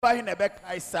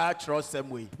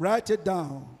Write it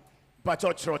down.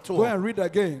 Go and read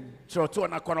again.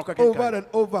 Over And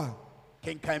over.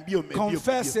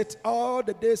 Confess it all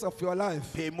the days of your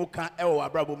life.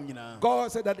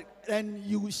 God said that, and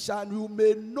you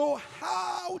may know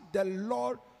how the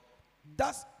Lord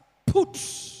does put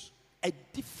a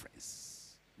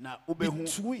difference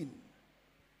between.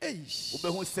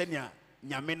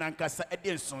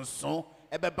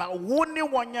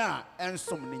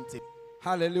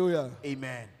 Hallelujah.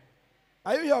 Amen.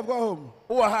 Are you here of God home?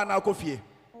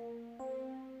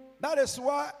 That is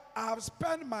why I have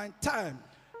spent my time.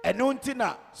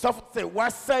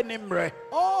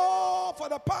 Oh, For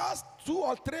the past 2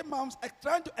 or 3 months,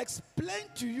 trying to explain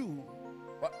to you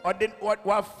the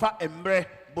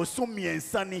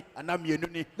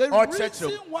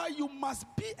reason why you must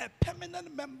be a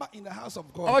permanent member in the house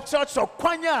of God.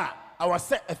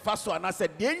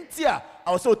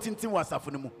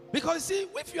 Because see,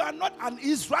 if you are not an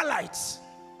Israelite,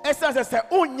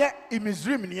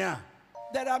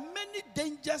 there are many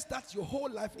dangers that your whole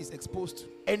life is exposed to.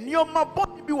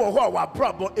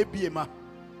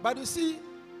 But you see,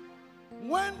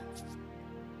 when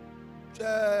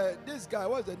this guy,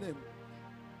 what's the name?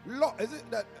 Is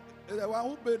it that the one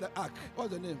who made the ark?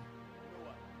 What's the name?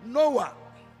 Noah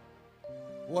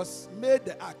was made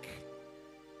the ark.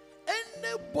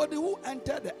 Anybody who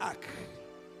entered the ark,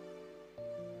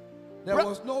 there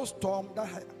was no storm that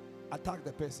had attacked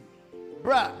the person.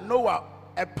 Noah,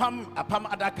 apam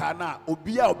adaka na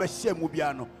obia obehye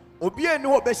bia no obia ni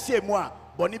obehye mu a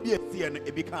bone bi etie no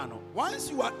ebika no. Once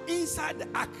you are inside the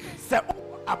ark, se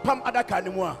apam adaka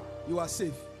ni mu a, you are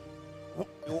safe.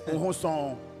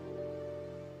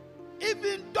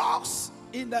 Even dogs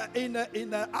in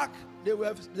the ark, they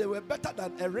were better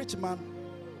than a rich man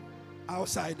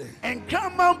outside there. And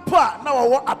come on, pa na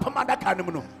wo apam adaka ni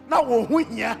mu no na wo hu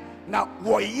hia na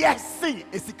wo yesi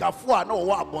esikafo na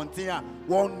wo abonten a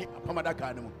wo ni apam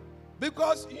adaka ni mu.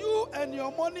 Because you and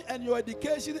your money and your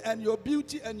education and your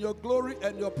beauty and your glory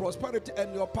and your prosperity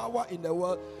and your power in the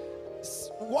world,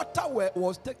 water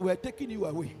were taking you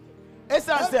away.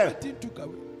 Everything took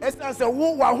away. Essence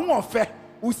wo wa ho ofe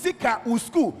usika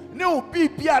usku ne obi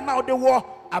bia na ode wo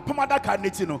apamada ka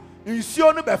neti no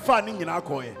nsuo no be fa ni nyina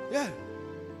akoye. Yeah.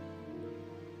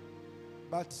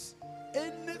 But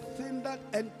anything that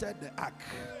entered the ark,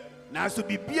 na so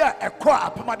bibia ekọ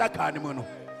apamada ka ni mu no.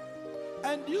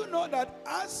 And you know that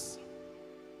as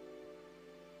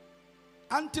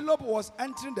Antelope was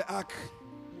entering the ark,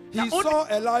 he saw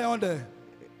a lion there.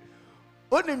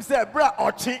 Onim se bra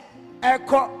ochi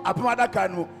ekọ apamada ka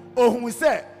no ohun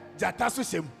se jata so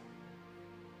shem.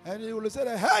 And he will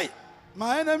say, hey,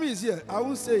 my enemy is here. I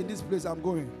won't stay in this place, I'm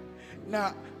going.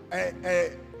 Now,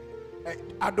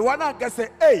 Adwana can say,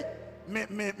 hey,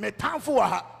 me time for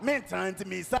her, me trying to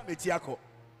me sabetiako.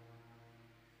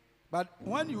 But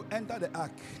when you enter the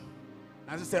ark,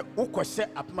 as I said, Ukoshe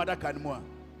apmada kanmua,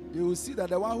 you will see that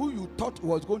the one who you thought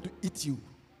was going to eat you,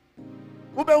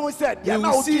 Ube said, he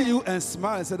will see you and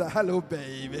smile and say, hello,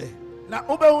 baby. Now,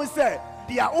 Ube said,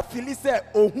 dia ofili se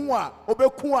ohua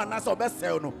obekua na so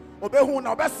besel no obehu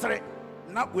na obesere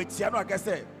na wetia no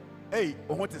akese hey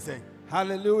ohun te say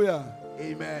hallelujah,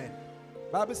 amen.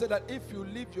 Bible said that if you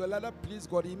live your life please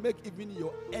God, he make even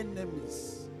your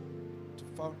enemies to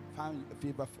find a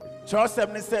favor for you. Joseph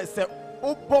ne say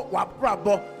obo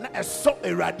wabrabo na eso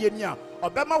erade ni a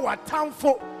obema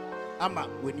watamfo ama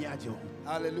weni aje ho.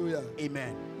 Hallelujah,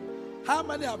 amen. How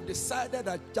many have decided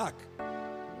that Jack,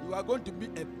 you are going to be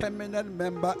a permanent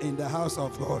member in the house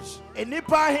of God?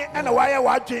 Enipa he na waye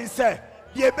wadwen se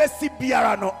ye besi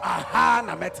biara no aha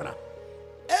na metna.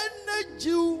 Any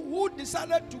Jew who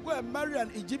decided to go and marry an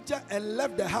Egyptian and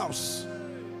left the house,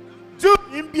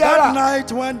 that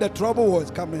night when the trouble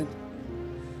was coming,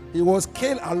 he was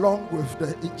killed along with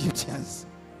the Egyptians.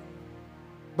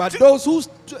 But those who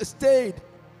stayed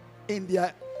in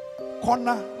their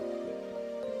corner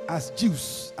as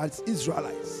Jews, as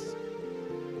Israelites,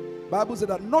 Bible said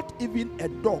that not even a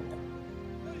dog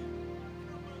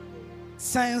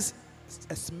senses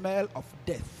a smell of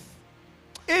death.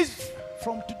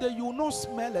 From today, you will not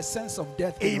smell a sense of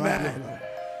death. Amen.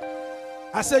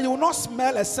 I say you will not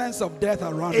smell a sense of death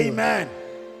around you. Amen.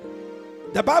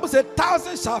 The Bible said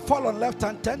 1,000 shall fall on left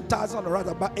hand, 10,000 on the right,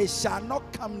 but it shall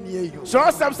not come near you.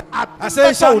 I say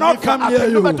it shall not come near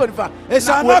you. It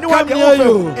shall not come near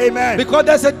you. Amen. Because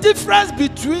there's a difference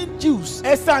between Jews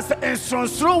and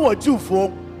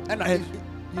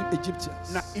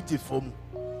Egyptians.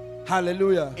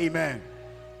 Hallelujah. Amen.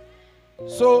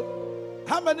 So,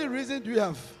 how many reasons do you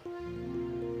have?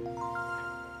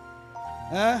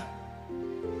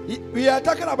 We are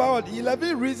talking about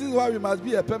 11 reasons why we must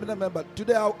be a permanent member.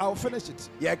 Today I'll finish it.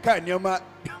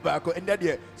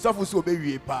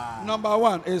 Number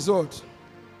 1 is what?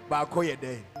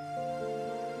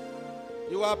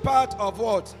 You are part of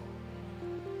what?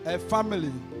 A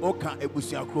family.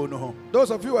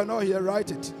 Those of you who are not here,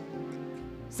 write it.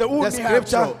 The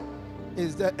scripture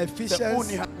is the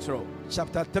Ephesians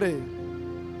chapter 3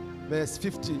 verse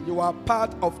 15. You are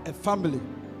part of a family.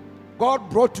 God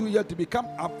brought you here to become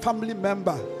a family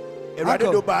member.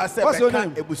 Uncle, what's your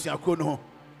name?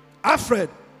 Alfred.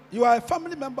 You are a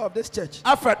family member of this church.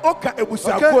 Okay?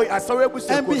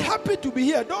 And be happy to be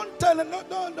here. Don't tell him,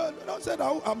 don't say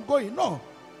that I'm going. No.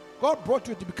 God brought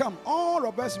you to become, all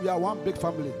of us, we are one big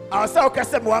family. And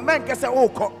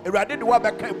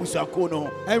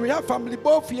we have family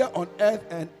both here on earth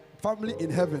and family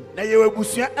in heaven.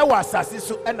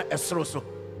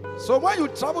 So when you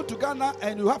travel to Ghana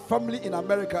and you have family in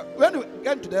America, when you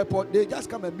get to the airport, they just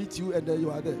come and meet you and then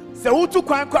you are there. You will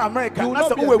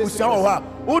not be a missing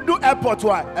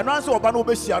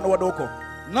person.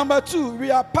 Number 2,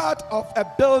 we are part of a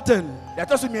building.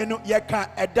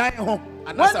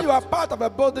 When you are part of a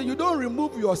building, you don't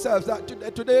remove yourself. That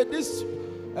today this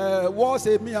wall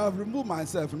say me, I've removed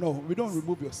myself. No, we don't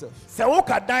remove yourself.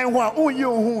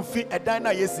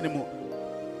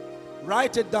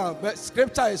 Write it down. But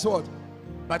scripture is what?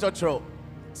 1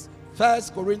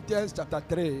 Corinthians chapter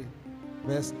 3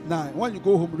 verse 9. When you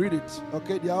go home, read it.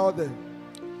 Okay, they are all there.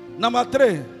 Number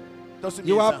 3,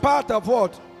 you are part of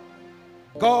what?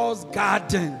 God's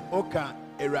garden.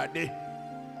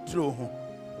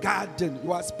 Garden.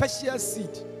 You are special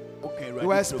seed.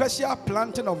 You are a special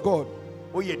planting of God.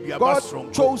 God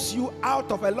chose you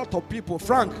out of a lot of people.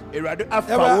 Frank, there were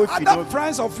other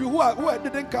friends of you who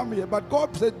didn't come here, but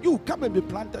God said, you come and be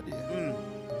planted here.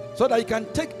 So that He can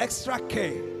take extra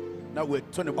care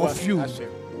of you.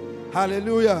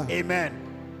 Hallelujah. Amen.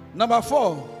 Number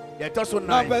 4.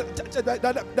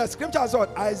 The scripture is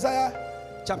what? Isaiah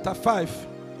chapter 5,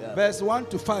 verse 1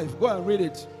 to 5. Go and read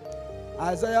it.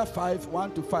 Isaiah 5,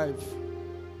 1 to 5.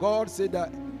 God said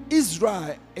that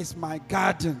Israel is my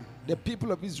garden. The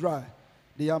people of Israel,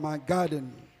 they are my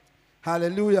garden.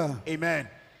 Hallelujah. Amen.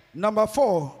 Number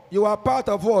 4, you are part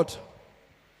of what?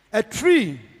 A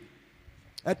tree.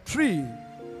 A tree.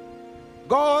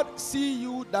 God see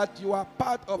you that you are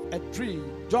part of a tree.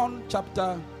 John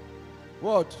chapter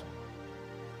what?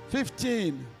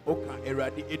 15.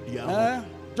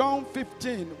 John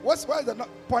 15. Why is that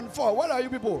point 4? What are you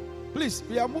people? Please,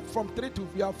 we are moved from 3 to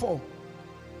we are 4.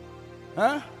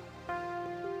 Huh?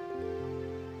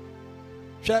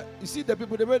 You see the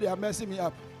people, the way they are messing me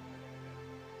up.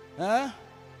 Huh?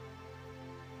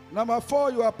 Number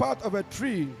 4, you are part of a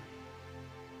tree.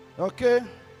 Okay?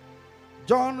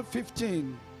 John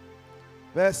 15,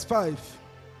 verse 5.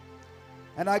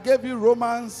 And I gave you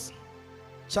Romans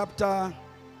chapter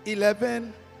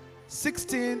 11,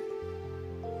 16,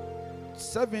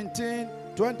 17,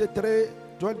 23,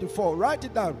 24. Write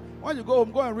it down. When you go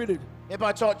home, go and read it.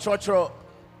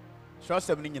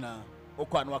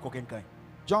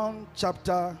 John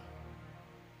chapter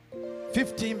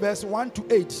 15, verse 1 to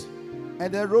 8.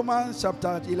 And then Romans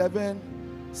chapter 11,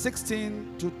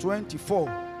 16 to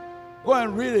 24. Go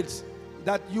and read it.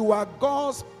 That you are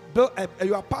God's,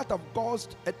 you are part of God's,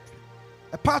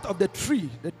 a part of the tree,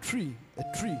 a tree.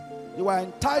 You are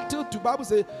entitled to, Bible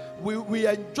says, we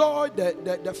enjoy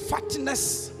the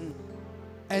fatness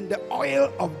and the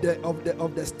oil of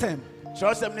the stem.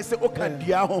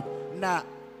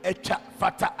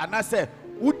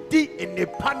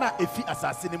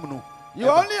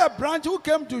 You're only a branch who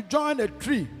came to join a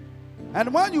tree.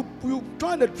 And when you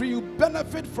join the tree, you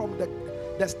benefit from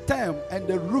the stem and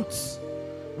the roots.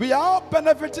 We are all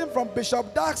benefiting from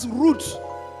Bishop Dark's roots.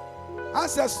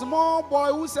 As a small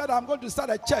boy who said, I'm going to start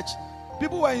a church,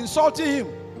 people were insulting him.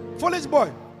 Foolish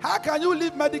boy. How can you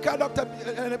leave medical doctor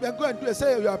and go and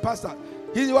say you are a pastor?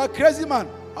 You are a crazy man.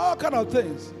 All kind of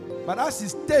things. But as he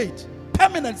stayed,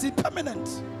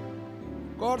 permanent.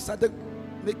 God started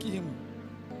making him.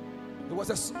 It was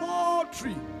a small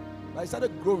tree, but he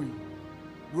started growing.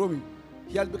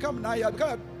 He had become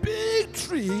a big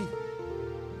tree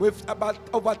with about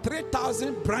over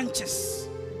 3,000 branches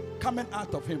coming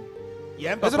out of him.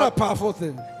 Isn't that a powerful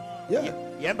thing?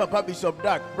 Yeah. Papa Bishop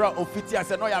Dark, bro, ofiti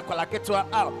ase no ya kwala keto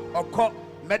oko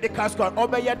medical school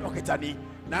obeye dokitani.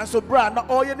 Nanso bra na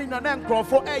oye ni na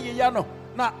nkrofo eyeya no.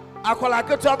 Na akwala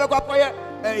keto abekwapoye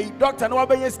doctor no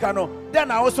obeye sika no.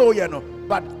 Then also oye no.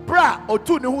 But bra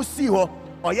otu ni hu si ho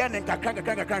oye ne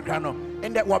nkakra no.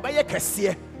 And that wabeye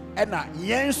kese e na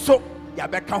yenso ya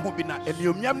beka ho bi na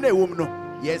eniomnyam na ewom no.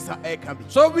 Yes, I can be.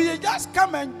 So we just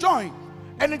come and join.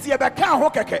 ɛno nti yɛbɛka ho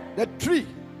kɛkɛ. The tree,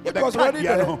 it was already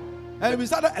there. And we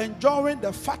started enjoying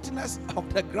the fatness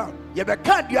of the ground.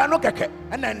 Yɛbɛka dua no kɛkɛ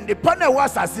ɛna nnipa no a ɛwɔ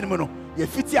asase no mu no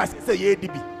yɛfiti ase sɛ yɛredi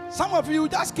bi. Some of you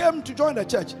just came to join the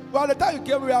church. By the time you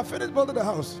came, we have finished building the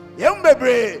house. Yɛn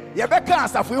bebree yɛbɛka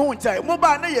asafo yi ho nkyɛn mo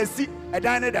baa na yɛsi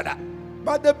ɛdan ne dada.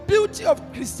 But the beauty of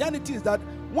Christianity is that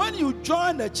when you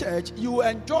join the church, you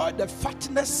enjoy the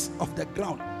fatness of the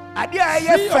ground. Adeɛ a Free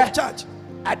ɛyɛ of fɛ charge.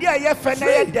 adeɛ a ɛyɛ fɛ na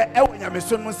ɛyɛ dɛ ɛwɔ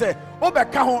nyamesom no sɛ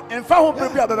wobɛka ho mfa ho bere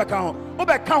bi a wobɛbɛka ho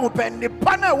wobɛka ho pɛ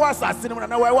nnipa no a ɛwɔ asase no mu na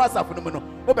ɛwɔ asafo no mu no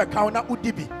wobɛka ho na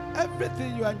wodi bi.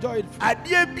 Everything you enjoy it free.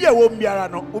 Adeɛ bi a ɛwɔ mu biara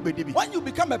no wobɛdi bi. When you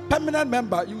become a permanent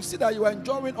member, you see that you are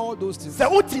enjoying all those things. Sɛ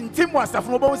wotintim wɔ asafo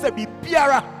no wobɛhu sɛ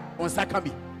biribiara wo nsa ka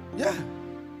bi. Yeah.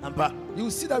 Ampa. You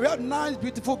see that we have nice,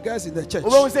 beautiful girls in the church.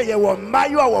 Wobɛhu sɛ yɛwɔ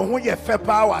mmaayewa a wɔn ho yɛ fɛ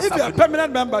paa wɔ If you're a asafo no.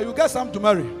 permanent member, you get some to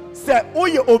marry. Sɛ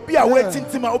woyɛ obi a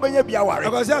woatintim a wobɛnya bi aware.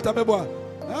 Because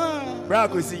Bra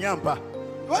akosi nyampa.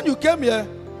 when you came here,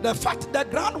 the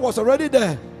ground was already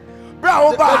there.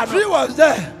 Bra The woba tree no. was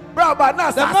there. Bra ba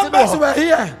na The asase members no. were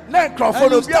here. Na nkrɔfo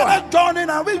And no you bi awa. started joining,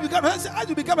 and we become, as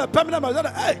you become a permanent member, you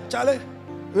said, hey, Charlie,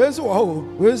 where's your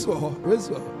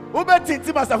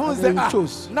Wobɛtintim asafo no And then you sɛ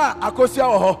chose. na akosua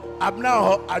wɔ hɔ abena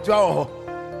wɔ hɔ adwoa wɔ hɔ.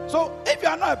 So if you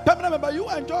are not a permanent member, you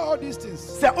enjoy all these things.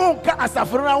 Sɛ wonka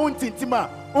asafo no na wontintim a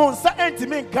wo nsa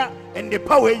ɛntimi nka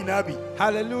nnepa wei nyinaa bi.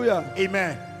 Hallelujah.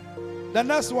 Amen. The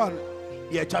next one,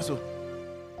 Yɛtwa so.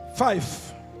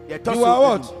 5. Yɛtɔ You so. are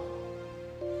what?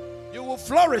 You will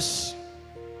flourish.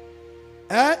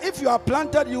 If you are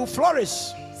planted, you will flourish.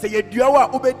 Sɛ yɛdua wo a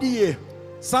wobɛdi yie.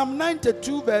 Psalm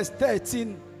 92, verse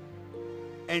 13.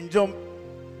 Ɛndwom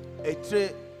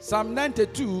ɛtire Psalm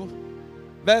 92,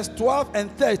 verse 12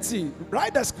 and 13.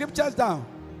 Write the scriptures down.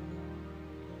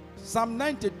 Psalm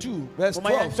 92, verse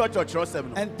Mama 12 yɛntwerɛ kyerɛkyerɛsɛm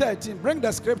no. and 13. Bring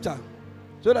the scripture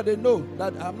so that they know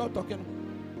that I'm not talking.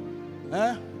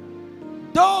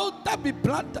 Though that be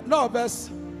planted. No, verse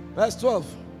 12.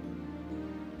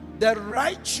 The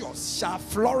righteous shall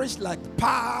flourish like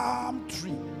palm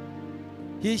tree.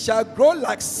 He shall grow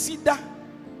like cedar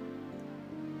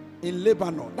in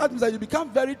Lebanon. That means that you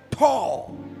become very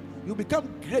tall. You become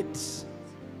great.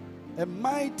 A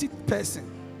mighty person.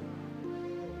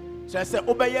 Kyerɛ sɛ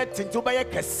wobɛyɛ tenten wobɛyɛ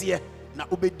kɛseɛ na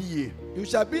wobɛdi yie. You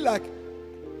shall be like,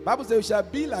 Bible says you shall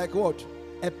be like what?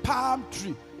 A palm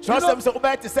tree. You know, Kyerɛsɛm sɛ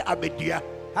wobɛyɛ te sɛ abɛdua.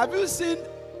 have you seen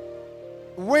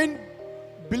wind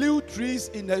blew trees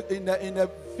in a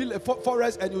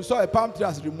forest and you saw a palm tree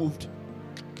has removed?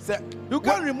 Sɛ You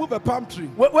can't remove a palm tree.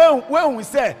 woahu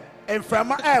sɛ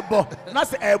mframa ɛɛbɔ na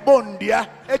sɛ ɛɛbɔ ndua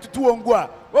ɛtutu wɔn gu a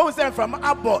woahu sɛ mframa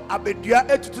abɔ abɛdua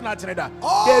ɛtutu n'akyene da.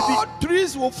 All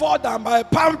trees will fall down, but a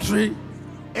palm tree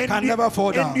can never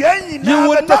fall down. You Ndua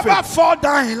will nyinaa never bɛtɔ fall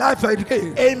down in life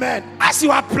again. Amen. As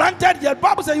you are planted, the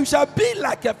Bible says you shall be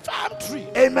like a palm tree.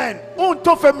 Amen.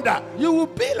 Wontɔ fam da. You will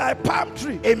be like palm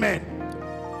tree. Amen.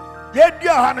 Yɛdua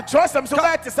hɔ no kyerɛsɛm sɛ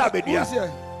wobɛyɛ te sɛ Who is abɛdua.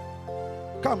 here?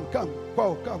 Come,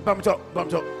 Paul, come. Bamtɔ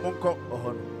monkɔ ɔhɔ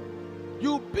no.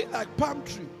 You will be like palm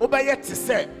tree. Wobɛyɛ te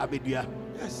sɛ abɛdua.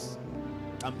 Yes.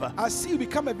 Ampa. I see you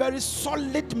become a very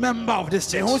solid member of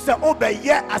this church. Ehu sɛ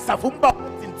wobɛyɛ asafo mba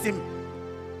tintim.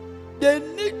 They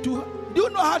need to. Do you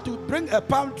know how to bring a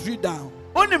palm tree down?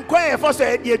 Onim kwan yɛ fɔ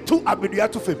sɛ yɛtu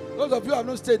abɛdua to fam. Those of you who have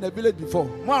not stayed in the village before.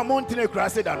 Mo a montene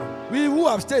kurase da no. We who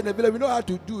have stayed in the village, we know how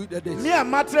to do it. Me a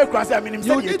matene kurase a minim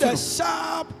You sɛ need a yɛtu.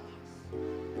 sharp.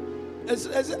 It's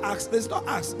axe. There's no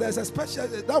axe. There's a special.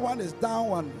 That one is down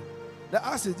one. The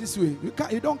axe is this way.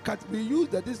 You don't cut. We use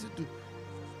this to.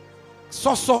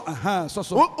 So.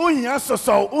 Wohia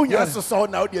sɔsɔw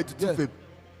na wode atutu Yeah. fam.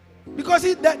 Because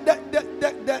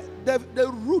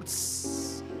the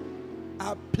roots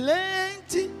are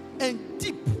plenty and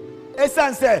deep.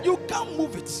 Ɛsiane sɛ You can't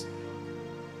move it.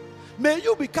 May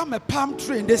you become a palm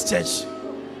tree in this church.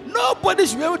 Nobody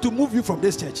should be able to move you from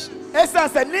this church. ɛsiane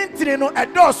sɛ ne ntini no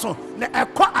ɛdɔɔso na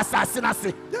ɛkɔ asase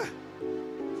n'ase. Yeah.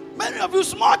 Many of you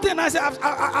small thing. I say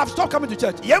I've stopped coming to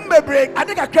church. Yɛn bebree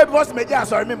ade kakra bi wɔ sɛ megye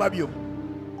asɔre me ma bio.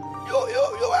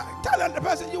 You were telling the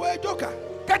person you were a joker.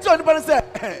 Ka kyerɛ onipa no sɛ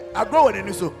agorɔ wɔ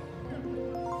n'ani so.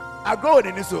 Agorɔ wɔ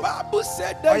n'ani so. Bible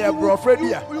said that Ɔyɛ borɔfra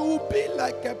bi a. you will be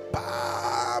like a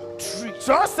palm tree.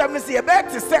 Kyerɛwsɛm no sɛ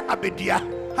yɛbɛyɛ te sɛ abɛdua.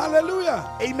 Hallelujah.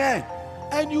 Amen.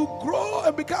 And you grow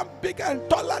and become bigger and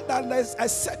taller than a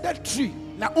cedar tree.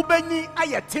 Na wobɛnyi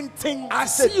ayɛ tenten. I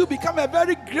see you become a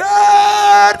very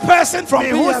great person from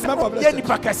being Mehu a member of sɛ this yɛ church.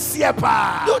 nipa kɛseɛ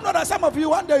paa. You know that some of you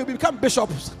one day you become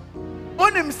bishops.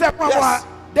 Onim sɛ kwan Yes. wa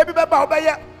dabi bɛba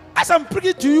wobɛyɛ. As I'm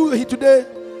preaching to you here today,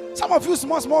 Some of you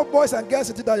small boys and girls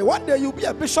sitting there, one day you'll be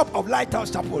a bishop of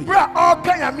Lighthouse Chapel. Bra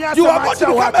okay nyame You are going to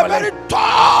become a very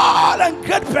tall and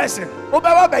great person.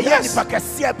 Yes.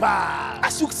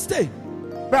 As you stay,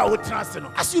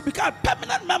 as you become a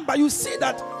permanent member, you see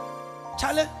that,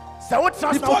 Charlie, before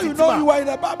you know you are in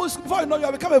a Bible school, before you know you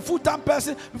have become a full-time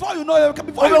person, before you know you have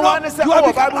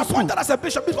become appointed as a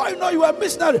bishop, before you know you are a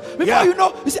missionary, before you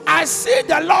know, you see, I see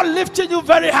the Lord lifting you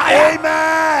very high.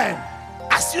 Amen.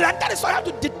 As you, and that is why I have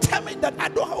to determine that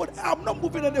I'm not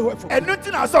moving anywhere from here.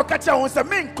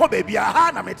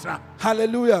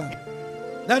 Hallelujah.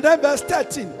 And then verse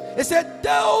 13, it said,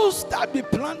 those that be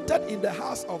planted in the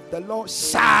house of the Lord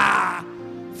shall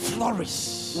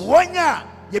flourish. So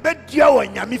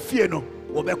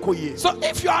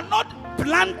if you are not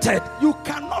planted, you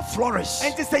cannot flourish.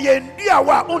 So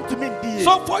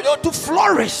for you to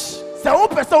flourish,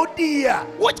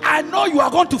 which I know you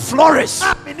are going to flourish.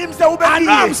 I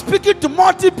know I'm speaking to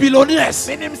multi-billionaires.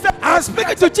 I'm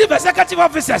speaking to chief executive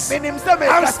officers.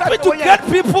 I'm speaking to great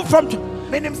people from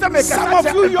some of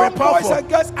you young boys and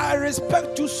girls. I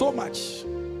respect you so much.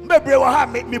 Because,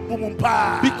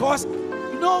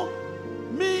 you know,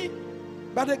 me,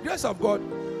 by the grace of God,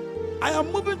 I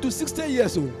am moving to 60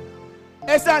 years old.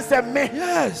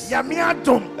 Yes.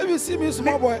 If you see me,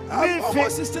 small boy, I'm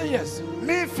almost 60 years.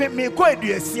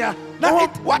 Now,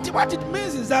 what it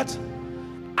means is that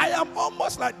I am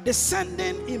almost like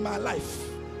descending in my life.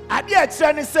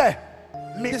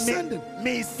 Descending.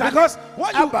 Because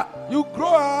when you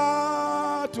grow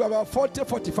up to about 40,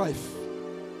 45,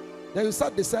 then you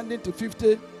start descending to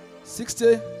 50,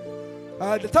 60.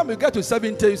 By the time you get to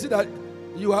 70, you see that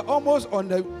you are almost on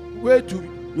the way to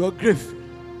your grave.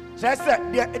 But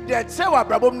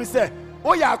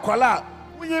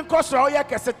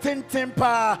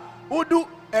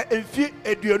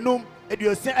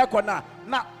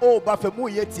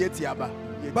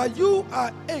you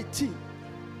are 18,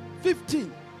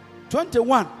 15,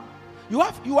 21. You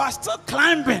are still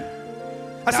climbing.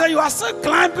 I said you are still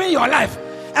climbing your life.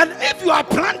 And if you are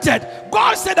planted,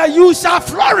 God said that you shall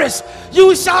flourish.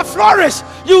 You shall flourish.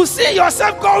 You see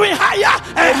yourself going higher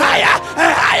and higher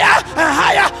and higher and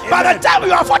higher. By the time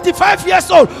you are 45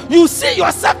 years old, you see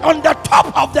yourself on the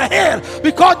top of the hill,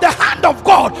 because the hand of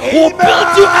God will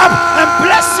build you up and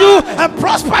bless you and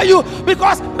prosper you.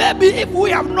 Because maybe if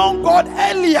we have known God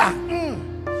earlier,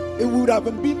 it would have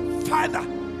been farther.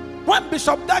 When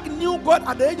Bishop Dag knew God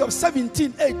at the age of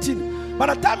 17, 18, by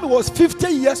the time he was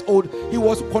 50 years old, he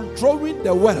was controlling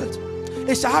the world.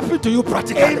 It shall happen to you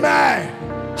practically. Amen.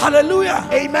 Hallelujah.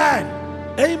 Amen.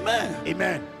 Amen.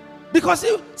 Amen. Because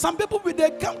some people,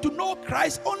 they come to know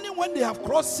Christ only when they have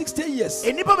crossed 60 years. So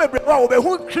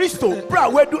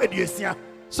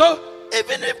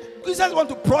even if Jesus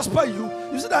wants to prosper you,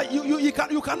 you see that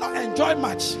you cannot enjoy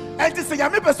much.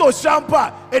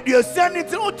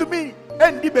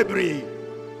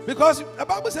 Because the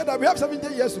Bible said that we have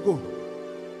 70 years to go.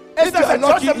 If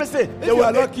you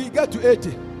are lucky, get to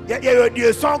 80.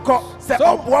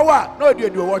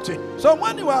 So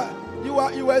when you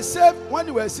were saved when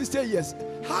you were 60 years,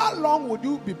 how long would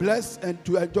you be blessed and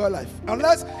to enjoy life?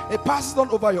 Unless it passes on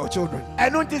over your children.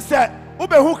 But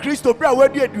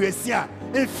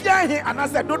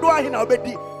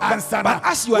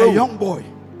as you are a young boy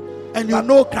and you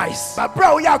know Christ,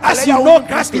 as you know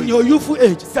Christ in your youthful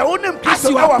age, as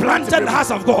you are planted in the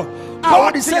house of God,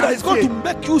 God said that it's going to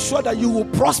make you sure that you will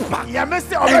prosper and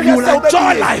you will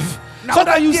enjoy life. So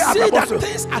that you see that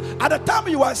things at the time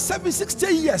you are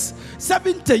 60 years,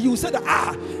 70, you say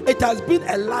that it has been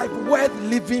a life worth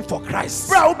living for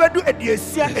Christ. It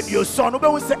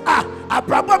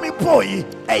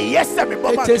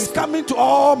is coming to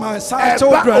all my son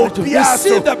children to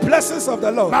receive the blessings of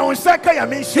the Lord. He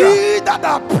that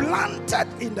are planted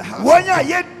in the house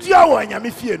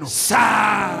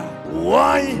shall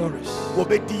flourish.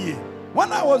 When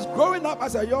I was growing up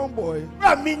as a young boy,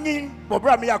 my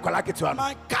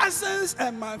cousins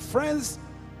and my friends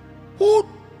who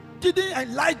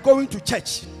didn't like going to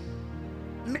church,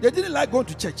 they didn't like going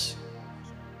to church.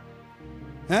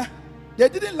 They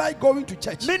didn't like going to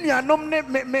church.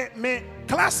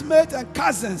 Classmates and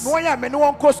cousins. In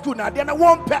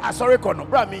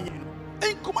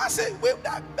Kumasi,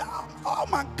 all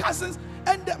my cousins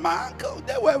and my uncle,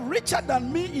 they were richer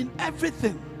than me in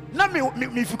everything. But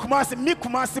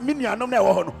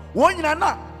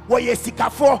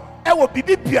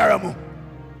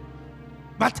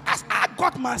as I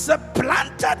got myself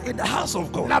planted in the house of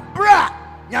God,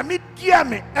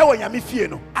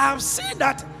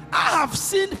 I have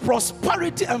seen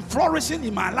prosperity and flourishing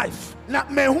in my life.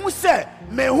 Many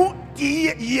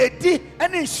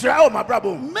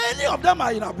of them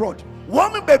are in abroad.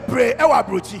 Woman bebre ewa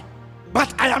brochi.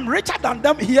 But I am richer than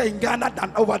them here in Ghana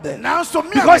than over there. Now so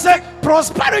Because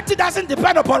prosperity doesn't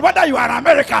depend upon whether you are in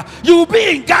America. You will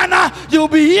be in Ghana, you will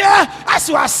be here. As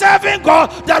you are serving God,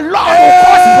 the Lord will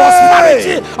cause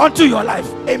prosperity unto your life.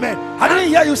 Amen. I didn't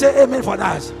hear you say amen for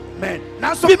that. Amen.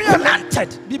 Now so Be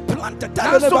planted. Be planted.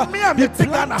 Now so Be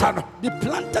planted. Be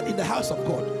planted in the house of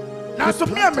God. Now so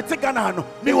me am te Ghana no.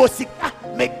 Me wo sika.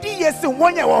 Me di yesi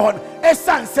wonye wo hon.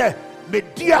 Esan se me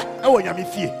dia e wo nyame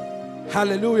fie.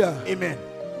 Hallelujah. Amen.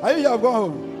 Are you here? Go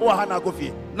home.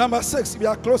 Number 6, we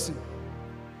are closing.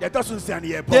 They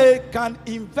can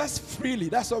invest freely.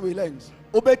 That's what we learned.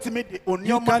 You can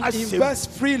invest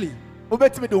freely.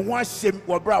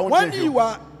 When you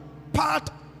are part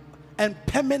and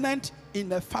permanent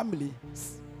in a family,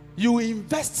 you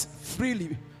invest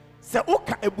freely.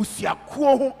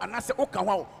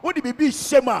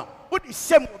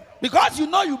 Because you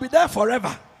know you'll be there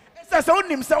forever.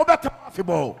 When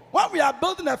we are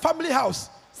building a family house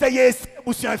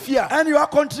and you are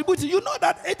contributing, you know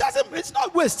that it's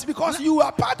not waste because you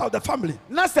are part of the family.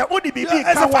 It's a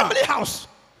family house.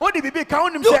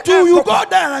 You go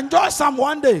there and enjoy some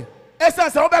one day. But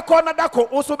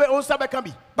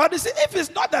you see, if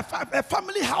it's not a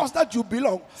family house that you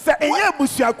belong,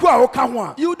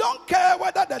 you don't care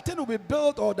whether the thing will be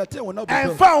built or the thing will not be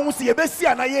built.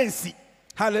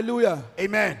 Hallelujah.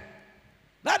 Amen.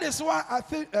 That is why I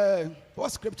think,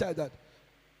 what scripture is that?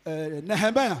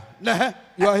 Nehemiah.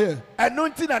 You are here.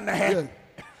 Yeah.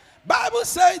 Bible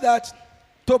says that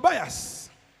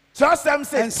Tobias and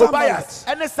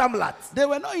Sanballat, they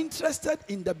were not interested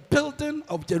in the building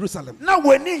of Jerusalem. Say,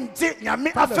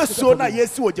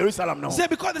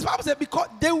 because the Bible said because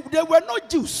they were not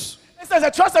Jews.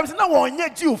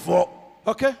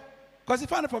 Okay? Because he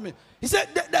found it for me. He said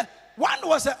one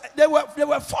was they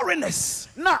were foreigners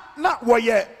who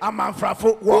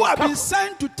have been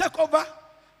sent to take over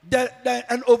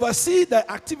and oversee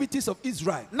the activities of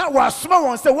Israel. So when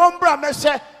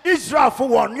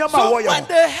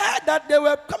they heard that they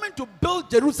were coming to build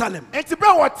Jerusalem, they said,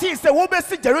 what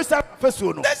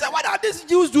are these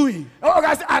Jews doing?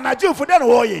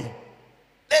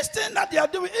 This thing that they are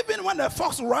doing, even when the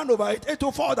fox ran over it, it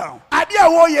will fall down.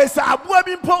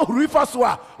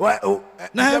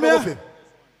 Nehemiah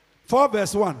 4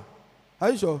 verse 1. Are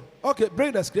you sure? Okay,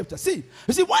 bring the scripture. See,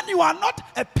 you see, when you are not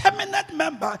a permanent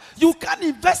member, you can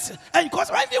invest. And because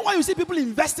even when you see people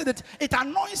investing it, it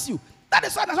annoys you. That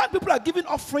is why people are giving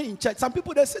offering in church. Some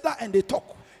people, they sit there and they talk.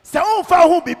 He said that,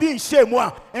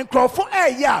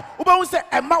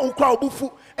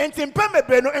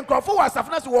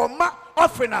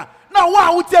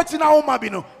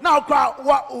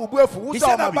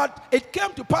 but it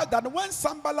came to pass that when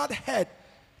Sanballat heard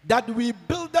that we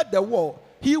builded the wall,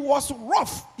 he was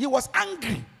rough, he was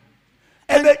angry,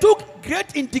 and took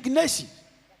great indignation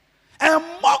and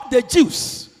mocked the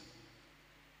Jews.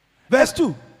 Verse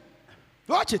 2.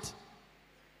 Watch it.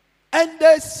 And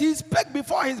he spake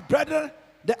before his brethren,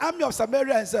 the army of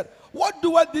Samaria, and said, what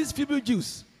do these feeble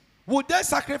Jews? Would they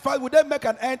sacrifice? Would they make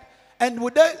an end? And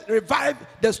would they revive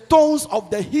the stones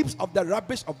of the heaps of the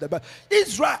rubbish of the bed?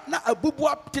 Israel na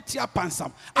abubua titia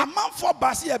pansam. A man for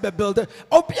basi ebe builder.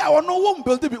 Obi a ono won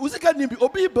builder bi. Uzika nimbi.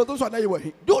 Obi builder so na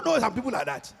yewe. Do you know some people like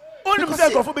that?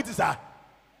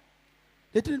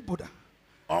 They didn't put that.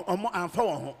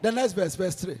 The next verse,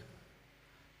 verse 3.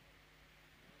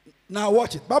 Now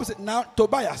watch it. Bible said, now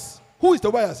Tobias. Who is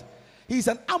Tobias? He's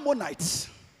an Ammonite.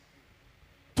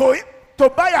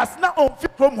 Tobias not on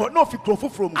from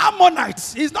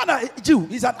Ammonites. He's not a Jew.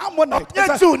 He's an Ammonite.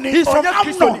 He's from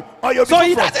Ammon. So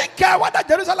he doesn't care whether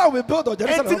Jerusalem will build or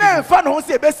Jerusalem will build.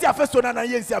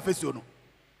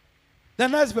 The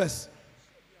next verse.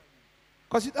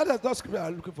 Because that is not scripture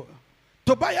I'm looking for.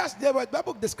 Tobias, the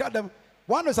Bible described them.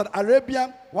 One is an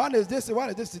Arabian, one is this, one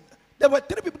is this. There were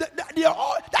 3 people. They are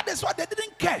all, that is why they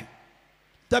didn't care.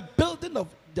 The building of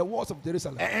the walls of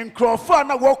Jerusalem. But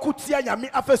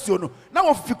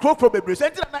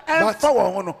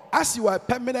as you are a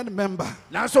permanent member,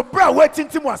 you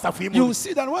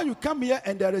see that when you come here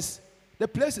and the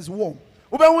place is warm.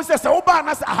 You say,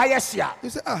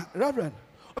 Reverend,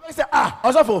 I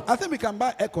think we can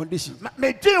buy air conditioning.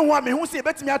 I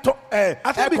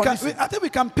think we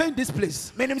can paint this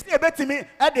place. I think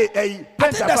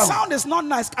the sound is not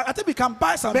nice. I think we can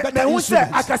buy some better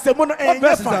instruments. What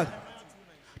verse is that?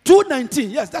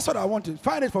 2:19. Yes, that's what I wanted.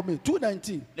 Find it for me.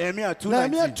 2:19. Nehemiah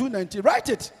 2:19. Write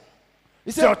it. He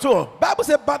said, Bible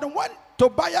said, but when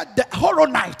Tobiah the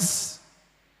Horonites,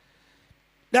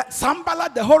 that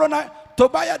Sanballat the Horonite,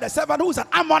 Tobiah the servant who is an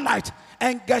Ammonite,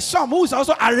 and Geshem who is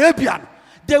also Arabian,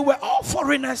 they were all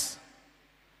foreigners.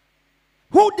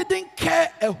 who didn't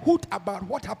care a hoot about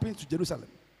what happened to Jerusalem.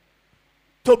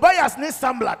 Tobias ne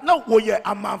Sanballat na woye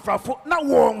amanfrafo na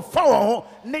won fa won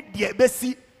ne de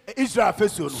besi Israel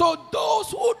fesuo no. So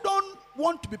those who don't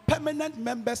want to be permanent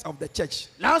members of the church,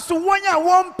 Nanso wonya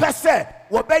won pese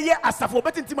wo beye asafo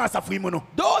betintim asafo imu no.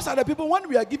 those are the people when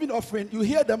we are giving offering, you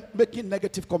hear them making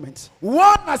negative comments.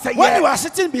 Won na say When you are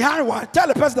sitting behind one, tell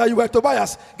the person that you were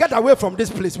Tobias, get away from this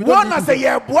place. We don't won need na you say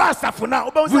here. ye boa asafo na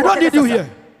We don't need you here.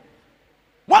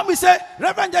 When we say,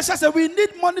 Reverend Jesse said, we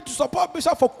need money to support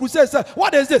Bishop for crusades.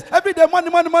 What is this? Every day, money,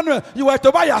 money, money. You were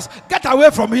Tobias. Get away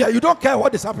from here. You don't care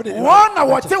what is happening. Won na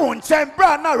wote won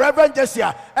chembra na Reverend Jesse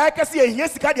e kase ye hia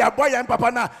sika de aboa yan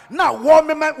papa na wo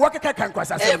mema wo keka kan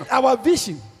kwasa se no. If our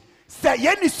vision Say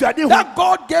ye ni suade hu that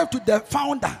God gave to the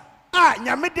founder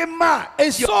nyame de ma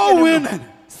is so winning,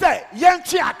 say yen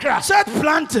twe akra church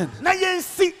planting, na yen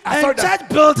si and asoridan church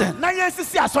building, na yen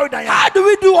si asoridan ya how do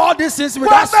we do all these things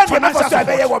without financial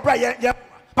support?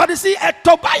 But you see, a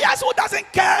Tobias who doesn't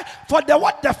care for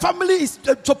what the family is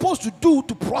supposed to do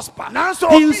to prosper,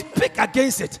 he will speak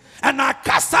against it. And I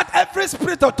cast out every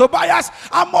spirit of Tobias,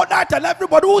 Ammonite, and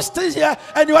everybody who stays here,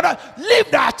 and you want to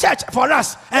leave the church for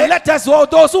us. And let us, all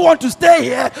those who want to stay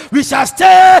here, we shall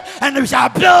stay and we shall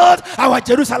build our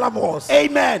Jerusalem walls.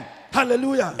 Amen.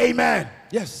 Hallelujah. Amen.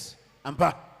 Yes.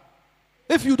 Ampa.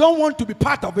 If you don't want to be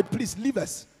part of it, please leave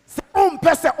us.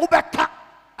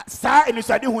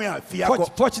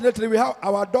 Fortunately, we have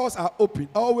our doors are open,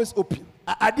 always open.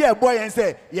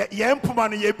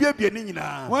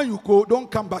 When you go,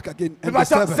 don't come back again and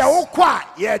disturb us.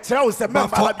 But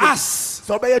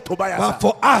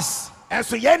for us,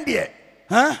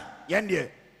 huh?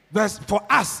 For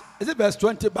us, is it verse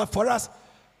 20? But for us,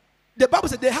 the Bible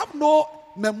said they have no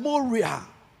memorial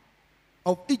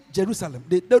of Jerusalem.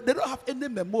 They don't have any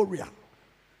memorial.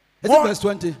 Is it verse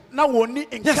 20? Yes.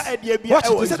 Watch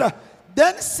it. He said,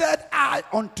 then said I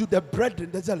unto the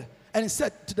brethren, and he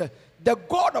said to the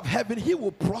God of heaven, he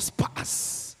will prosper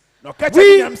us.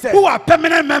 We who are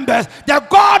permanent members, the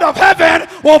God of heaven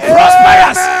will prosper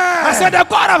us. I said, the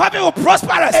God of heaven will prosper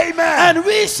us. Amen. And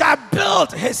we shall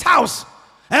build his house.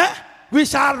 We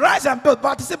shall rise and build.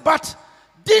 But he said, but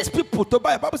these people,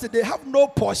 Tobiah, the Bible said they have no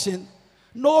portion,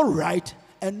 no right,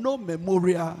 and no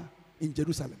memorial in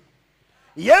Jerusalem.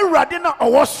 Radina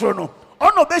Owosrono,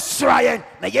 ono be shrine,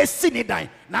 na yesi ni dan.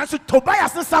 Nanso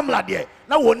Tobias and Sanballat de,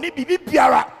 na woni bibi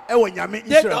biara e wo nyame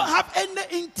They don't have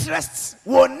any interest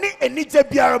woni enije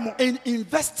biara mu in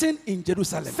investing in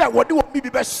Jerusalem. Say wodi wo bibi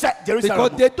be she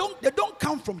Jerusalem. Because they don't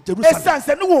come from Jerusalem.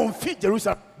 Esan no won fi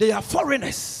Jerusalem. They are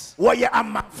foreigners. Wo ye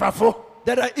amafrafo.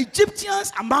 There are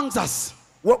Egyptians amongst us.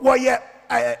 Wo ye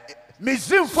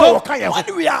So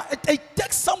when we are, it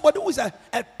takes somebody who is a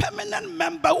permanent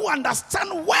member who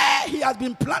understands where he has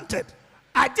been planted.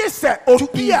 I just said to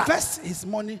invest his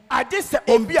money,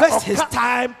 invest his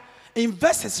time,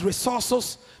 invest his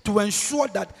resources to ensure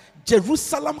that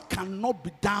Jerusalem cannot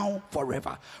be down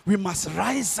forever. We must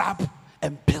rise up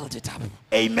and build it up.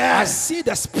 Amen. I see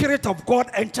the Spirit of God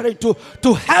entering to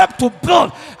help to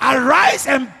build. Arise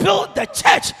and build the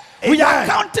church. Amen. We are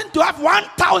counting to have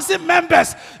 1,000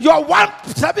 members. Your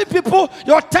 7 people,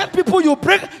 your 10 people you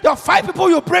bring, your 5 people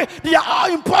you bring, they are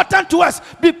all important to us.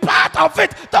 Be part of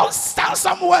it. Don't stand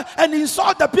somewhere and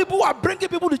insult the people who are bringing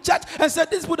people to church and say,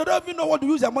 these people don't even know what to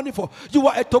use their money for. You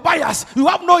are a Tobias. You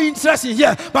have no interest in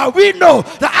here. But we know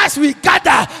that as we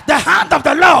gather, the hand of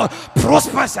the Lord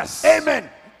prospers us. Amen.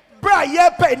 Bra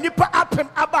yepe nipa apem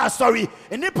aba sorry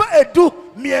nipa edu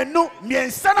mienu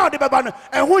miensa na ode beba no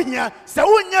eho hia se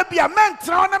wonya bia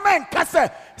mentra na menka se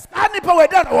sa nipa we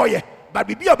dan oye but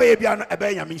bibia obeye bia no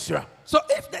ebe nyame nsura. So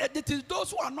if it is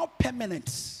those who are not permanent,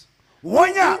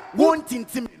 wonya won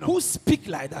tintim no who speak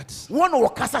like that, won wo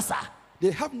kasasa,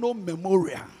 they have no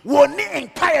memorial woni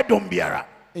enkaye dom biara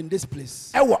in this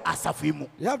place. Ewo asafu mu.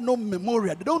 They have no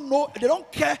memorial. They don't know, they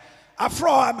don't care.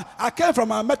 I came from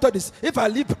my Methodist. If I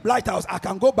leave Lighthouse, I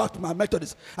can go back to my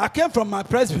Methodist. I came from my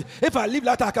Presby. If I leave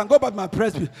Lighthouse, I can go back to my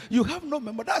Presby. You have no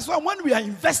memory. That's why when we are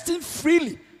investing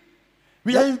freely,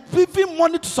 we are giving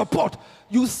money to support.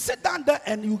 You sit down there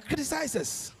and you criticize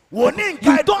us. You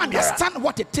don't understand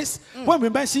what it is when we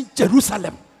mention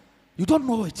Jerusalem. You don't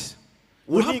know it.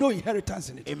 We have no inheritance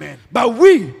in it. Amen. But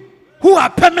we who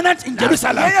are permanent in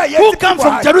Jerusalem, who come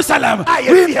from Jerusalem,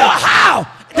 we know how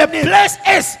the place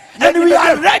is, and we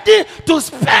are ready to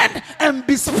spend and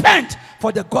be spent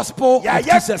for the gospel of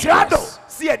Jesus Christ.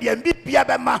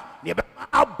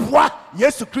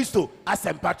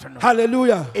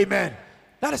 Hallelujah. Amen.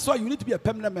 That is why you need to be a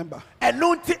permanent member. And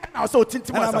I'm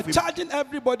charging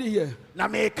everybody here.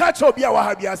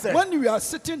 When you are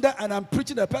sitting there and I'm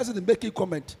preaching, the person is making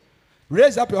comment,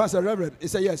 Raise up your hands, Reverend. He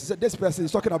said, yes. He said, this person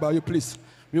is talking about you, please.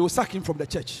 We will sack him from the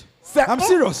church. I'm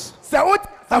serious.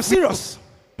 I'm serious.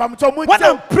 When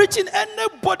I'm preaching,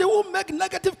 anybody who make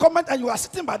negative comment and you are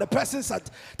sitting by the person,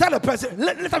 tell the person,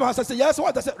 let him say, yes,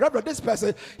 what? I said, Reverend, this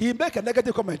person, he make a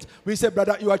negative comment. We say,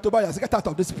 brother, you are Tobias, get out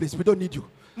of this place. We don't need you.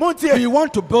 We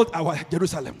want to build our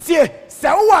Jerusalem.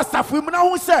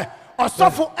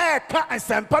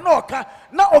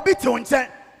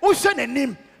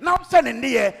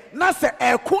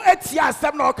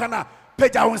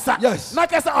 Yes.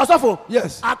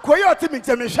 Yes.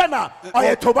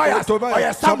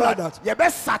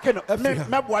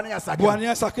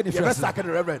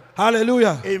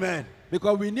 Hallelujah. Amen.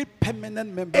 Because we need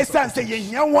permanent members.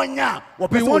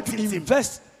 We want to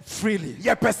invest freely. We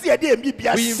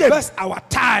invest our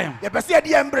time.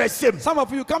 Some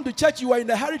of you come to church, you are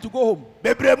in a hurry to go home.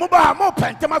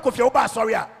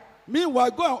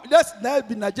 Meanwhile, let's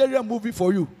be Nigerian movie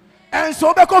for you. And so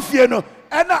you can sit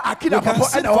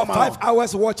for 5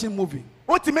 hours watching movie.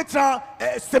 But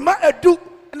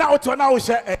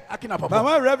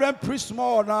when Reverend preach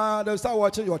small, now they'll start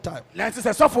watching your time. I'm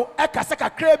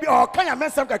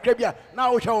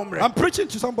preaching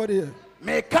to somebody here.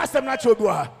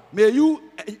 May you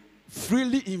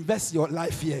freely invest your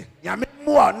life here.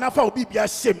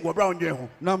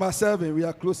 Number 7, we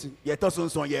are closing. You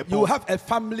have a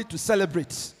family to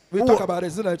celebrate. We talk about it,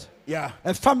 isn't it? Yeah.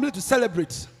 A family to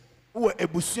celebrate. The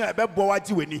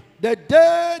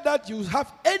day that you have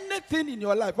anything in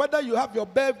your life, whether you have your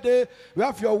birthday, you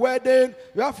have your wedding,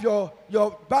 you have your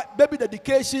baby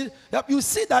dedication, you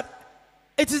see that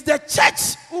it is the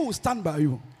church who will stand by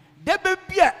you. Yes.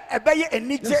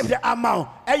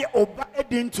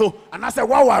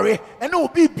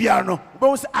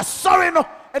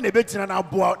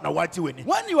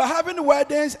 When you are having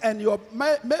weddings and your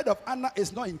maid of honor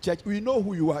is not in church, we know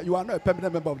who you are. You are not a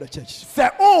permanent member of the church.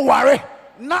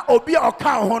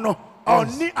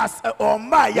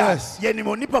 Yes.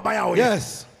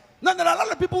 Yes. No, there are a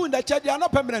lot of people in the church, they are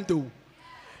not permanent too.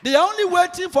 They are only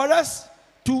waiting for us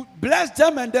to bless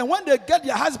them, and then when they get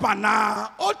their husband,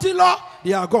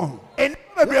 they are gone. Yes.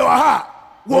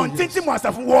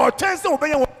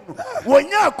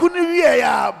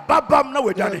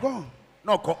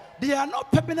 They are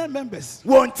not permanent members.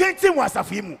 And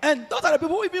those are the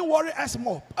people who even worry us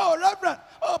more. Oh, Reverend,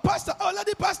 oh, Pastor, oh,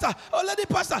 Lady Pastor, oh, Lady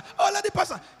Pastor, oh, Lady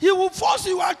Pastor. He will force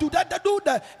you out to do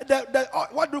the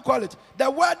what do you call it? The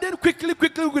wedding quickly. And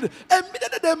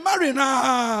immediately they marry, they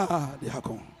are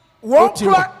gone. One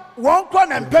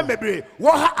crown and pembebre,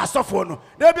 what has suffered?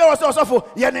 There be also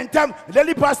yen in time,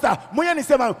 Lady Pastor, Muyan is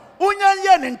a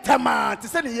yen in Tama, to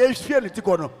send a fear to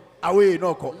go away,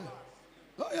 no call.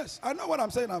 Oh, yes, I know what I'm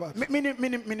saying about. I've been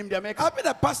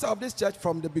a pastor of this church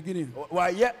from the beginning. Why,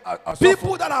 yeah,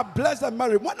 people that are blessed and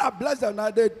married, when I bless them,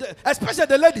 especially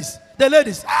the ladies.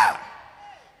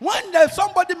 When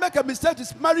somebody make a mistake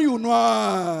to marry you,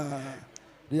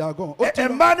 they are gone. A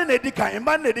man in a decay,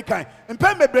 and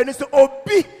Pembe so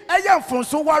obi, a young from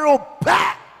so waro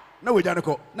ba. No, we don't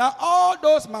go. Now, all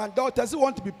those man daughters who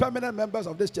want to be permanent members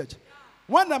of this church,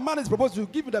 when a man is proposed to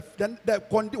give you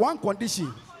one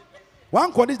condition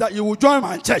that you will join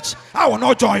my church. I will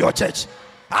not join your church.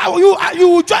 You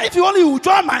will join if you will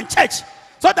join my church,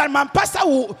 so that my pastor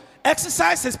will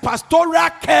exercise his pastoral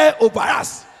care over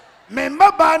us. Tell the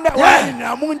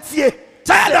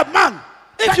man,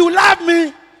 if you love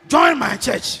me, join my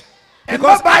church.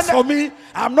 Because as for me,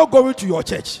 I'm not going to your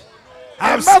church.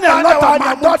 I've seen a lot of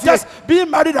my daughters being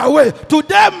married away.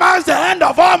 Today marks the end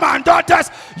of all my daughters.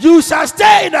 You shall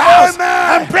stay in the house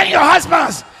and bring your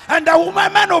husbands. And the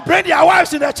women will bring their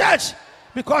wives in the church.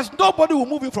 Because nobody will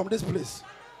move in from this place.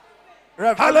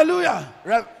 Hallelujah.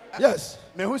 Yes.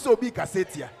 Me who so be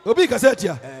Cassetia. Obi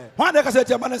Cassetia. Why the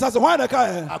Cassetia man is why the car?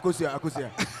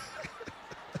 Akusia.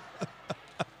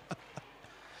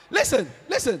 Listen.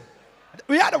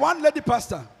 We had one lady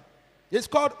pastor. It's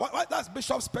called that's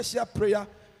Bishop Special Prayer.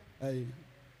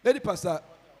 Lady Pastor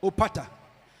Opata.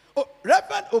 Oh,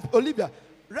 Reverend Olivia.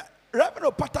 Reverend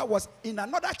Opata was in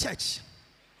another church.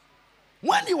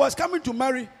 When he was coming to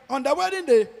marry on the wedding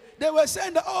day, they were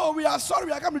saying that, oh, we are sorry,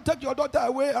 we are coming to take your daughter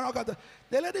away. And all that.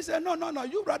 The lady said, no,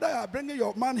 you brother are bringing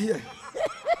your man here.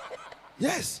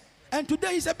 Yes. And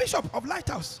today he's a bishop of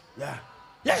Lighthouse. Yeah.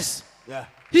 Yes. Yeah.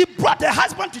 He brought the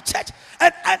husband to church,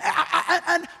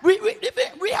 and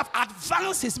we have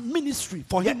advanced his ministry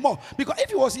for him more. Because if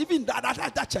he was even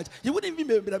that church, he wouldn't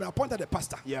even be appointed a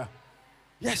pastor. Yeah.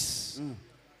 Yes.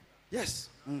 Yes.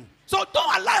 So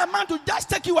don't allow a man to just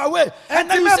take you away. And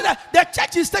then you see that the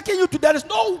church is taking you to, there is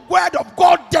no word of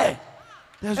God there.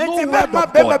 There's no word of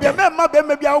God there.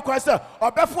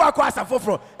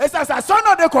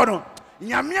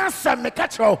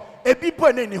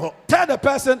 Tell the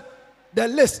person the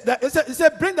list. He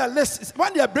said, bring the list.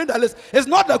 When they bring the list, it's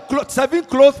not the 7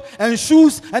 clothes and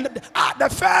shoes. And the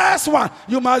first one,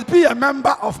 you must be a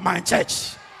member of my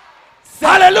church.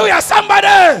 Hallelujah!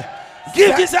 Somebody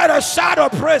give Jesus a shout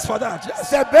of praise for that.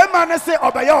 Yes.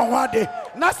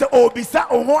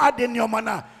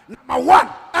 Number 1,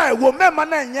 wo mema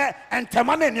na enye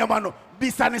entema na enema no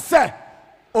bisane se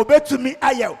obetumi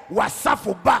aye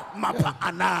wasafo ba mapa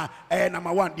ana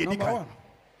number 1 de dika.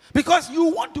 Because you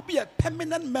want to be a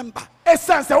permanent member. Why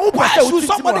should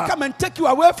somebody come and take you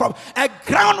away from a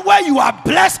ground where you are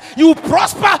blessed, you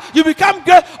prosper, you become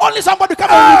great? Only somebody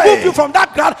come and remove you from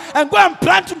that ground and go and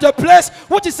plant into a place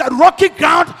which is a rocky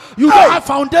ground. You don't have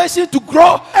foundation to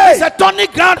grow. It's a thorny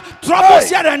ground, troubles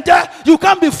here and there. You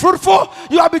can't be fruitful.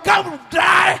 You have become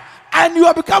dry and you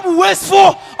have become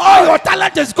wasteful. All your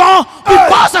talent is gone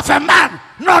because of a man.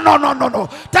 No.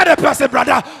 Tell the person,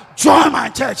 brother, join my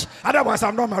church. Otherwise,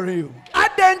 I'm not marrying you.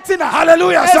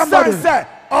 Hallelujah, somebody.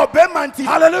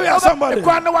 Hallelujah, somebody. So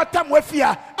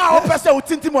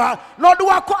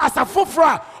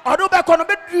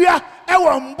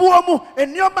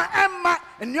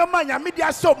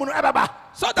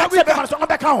that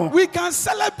we can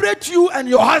celebrate you and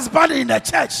your husband in the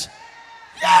church.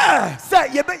 Yeah.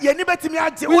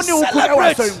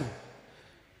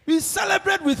 We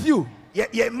celebrate with you. When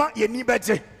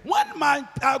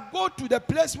I go to the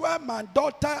place where my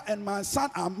daughter and my son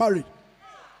are married,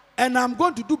 and I'm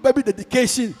going to do baby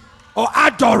dedication or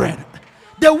adoring,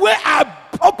 the way I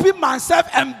open myself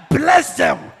and bless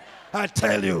them, I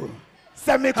tell you.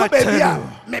 One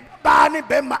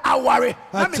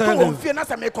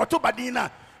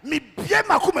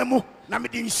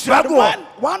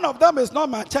of them is not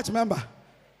my church member.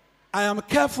 I am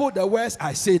careful the words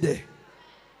I say there.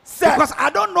 Because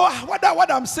I don't know whether what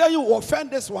I'm saying will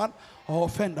offend this one or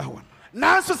offend that one.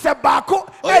 Nanso se bako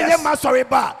enye masori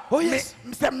ba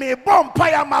me bom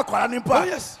paya makwara nimpo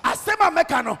asema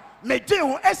meka no me gye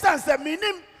ho esan se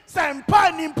minim se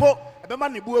mpa nimpo ebema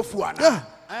ne bu afu ana.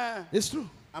 It's true.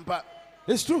 Ampa.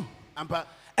 It's true. Ampa.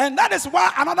 And that is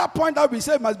why another point that we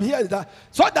say must be here is that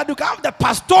so that you can have the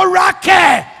pastoral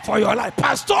care for your life.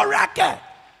 Pastoral care.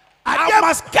 I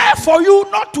must care for you,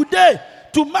 not today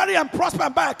to marry and prosper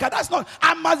and buy a car. That's not.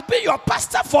 I must be your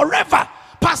pastor forever.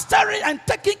 Pastoring and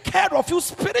taking care of you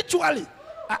spiritually.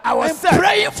 I was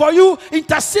praying for you,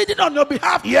 interceding on your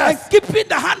behalf, and keeping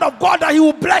the hand of God that He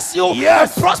will bless you and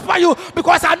prosper you.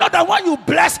 Because I know that when you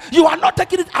bless, you are not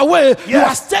taking it away. You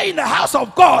are staying in the house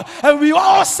of God, and we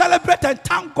all celebrate and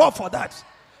thank God for that.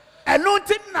 And no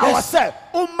thing now say,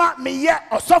 Uma me ye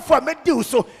or suffer me do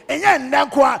so, and yan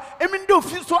nankwa, and do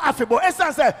feel so affable.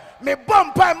 Essence, me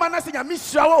bomb pie manasing a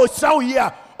miss shower or show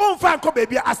here. Franco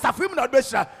baby, as a film not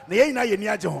besha,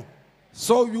 the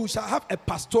so you shall have a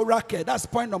pastoral care. That's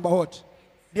point number what?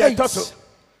 8.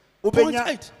 Point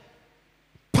 8.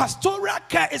 Pastoral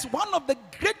care is one of the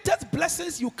greatest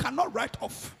blessings you cannot write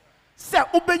off. Say,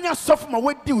 Ubenya soft my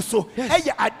way do so.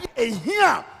 Hey, I did a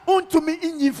here unto me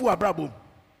in you for a brabo.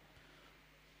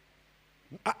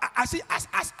 I see,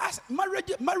 as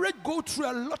marriage go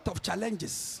through a lot of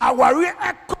challenges.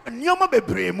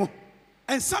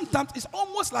 And sometimes it's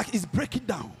almost like it's breaking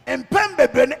down. But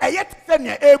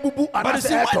you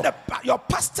see, when your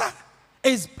pastor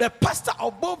is the pastor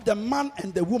of both the man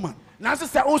and the woman. You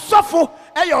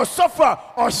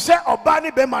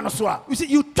see,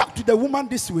 you talk to the woman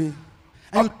this way,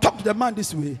 and you talk to the man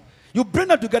this way. You bring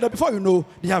them together before you know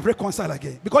they have reconciled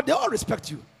again. Because they all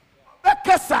respect you.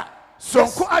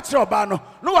 Sonko achre obano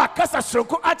no wakasa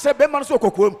sonko achre be man so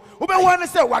kokom ube wan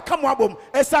say waka mo abom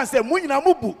esan say munyina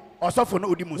mubu osofo no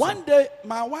odi muso. One day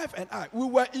my wife and I we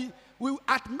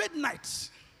at midnight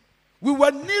we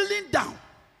were kneeling down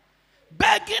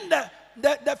begging the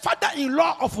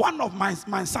father-in-law of one of my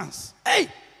sons. Hey,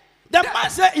 the man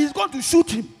said he's going to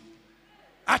shoot him.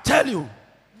 I tell you,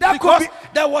 because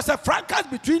there was a fracas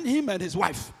between him and his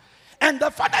wife. And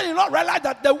the father-in-law realized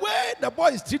that the way the boy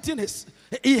is treating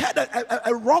he had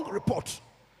a wrong report.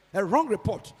 A wrong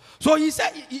report. So he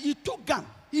said he took gun.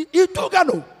 He took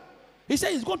gun. He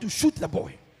said he's going to shoot the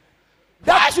boy.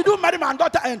 That I should do marry my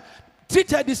daughter and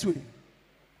treat her this way.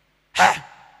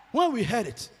 When we heard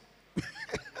it,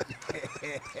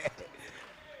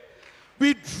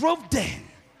 we drove there.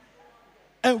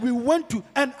 And we went to,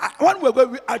 and when we were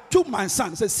going, I took my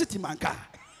son, said, sit in my car.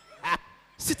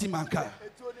 Sit in my car.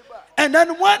 And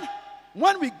then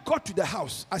when we got to the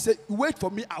house, I said, wait for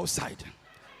me outside.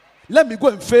 Let me go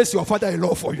and face your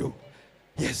father-in-law for you.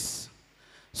 Yes.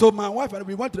 So my wife and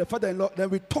we went to the father-in-law, then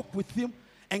we talked with him,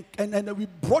 and we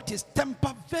brought his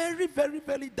temper very, very,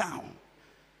 very down.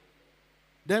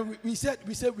 Then we said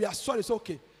we are sorry, it's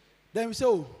okay. Then we said,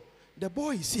 oh, the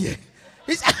boy is here.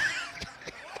 He's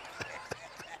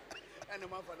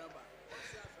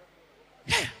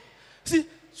yeah. See,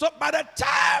 so by the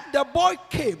time the boy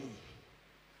came,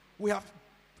 we have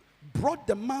brought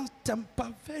the man's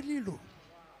temper very low.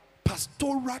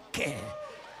 Pastoral care.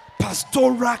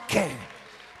 Pastoral care.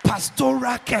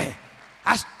 Pastoral care.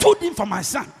 I stood in for my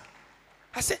son.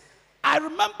 I said, I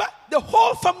remember the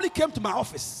whole family came to my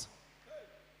office.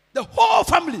 The whole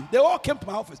family, they all came to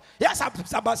my office. Yes,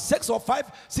 about 6 or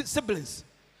 5 siblings.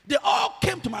 They all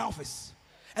came to my office.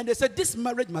 And they said, this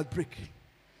marriage must break.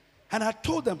 And I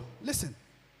told them, listen.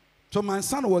 So my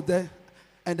son was there.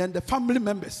 And then the family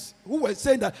members who were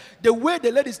saying that the way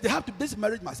the ladies, this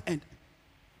marriage must end.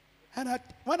 And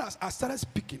when I started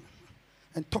speaking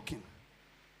and talking,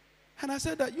 and I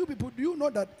said that you people, do you know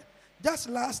that just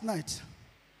last night,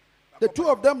 the two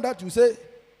of them that you say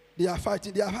they are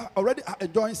fighting, they are already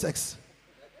enjoying sex.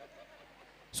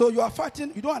 So you are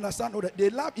fighting, you don't understand that they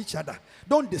love each other.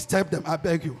 Don't disturb them, I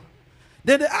beg you.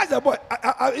 Then they asked the boy,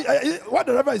 what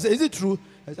the reverend said, is it true?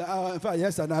 I said, in fact,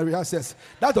 yes, and I realized yes.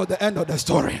 That was the end of the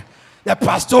story. The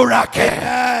pastoral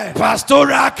care.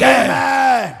 Pastoral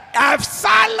care. I've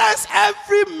silenced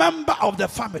every member of the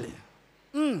family.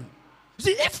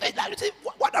 See,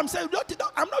 what I'm saying,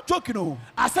 I'm not joking. No.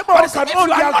 If you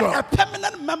are not a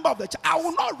permanent member of the church, I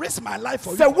will not risk my life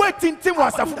for you. I'm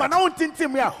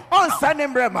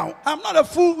not a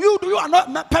fool. You are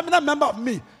not a permanent member of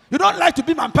me. You don't like to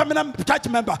be my permanent church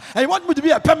member, and you want me to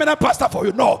be a permanent pastor for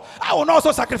you. No, I will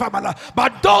also sacrifice my life.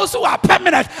 But those who are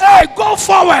permanent, I go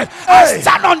forward. I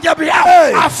stand on their behalf.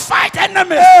 I fight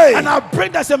enemies, and I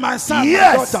bring them to my son,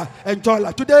 my daughter, enjoy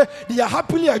life. Today, they are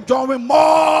happily enjoying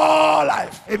more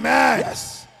life. Amen.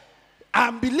 Yes. I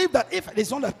believe that if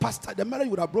it's not a pastor, the marriage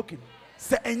would have broken.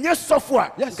 Yes.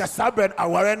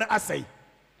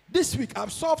 This week,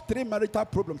 I've solved 3 marital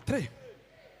problems.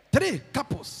 3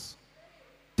 couples.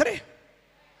 3.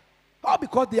 All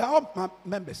because they are all my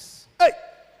members. Hey.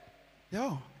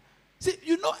 Yeah. See,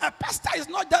 you know, a pastor is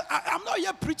not that. I'm not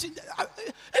here preaching.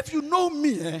 If you know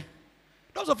me,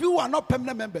 those of you who are not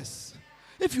permanent members,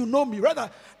 if you know me, rather,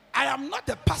 I am not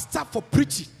a pastor for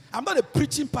preaching. I'm not a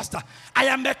preaching pastor. I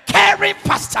am a caring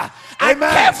pastor. Amen.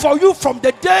 I care for you from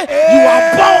the day you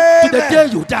are born to the day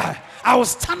you die. I will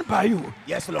stand by you.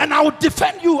 Yes, Lord. And I will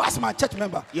defend you as my church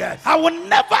member. Yes. I will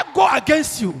never go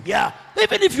against you. Yeah.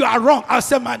 Even if you are wrong, I'll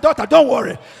say, my daughter, don't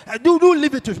worry. Do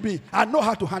leave it with me. I know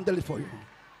how to handle it for you.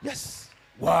 Yes.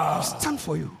 Wow. I'll stand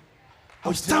for you.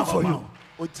 I'll stand for you.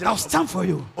 I'll stand for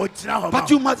you. But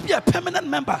you must be a permanent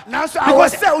member.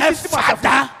 Because a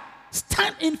father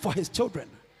stand in for his children.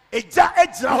 Yes.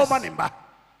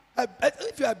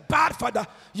 If you're a bad father,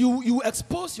 you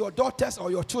expose your daughters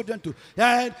or your children to,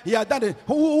 and he had done it.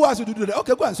 Who has to do that?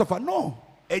 Okay, go and suffer. No.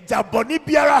 When I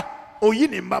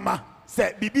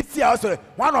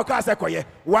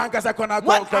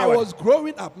was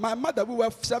growing up, my mother, we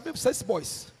were 6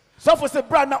 boys. We were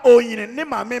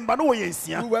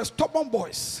stubborn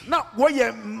boys.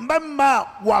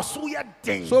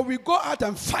 So we go out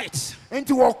and fight. Then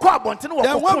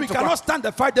when we cannot stand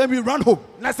the fight, then we run home.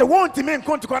 And as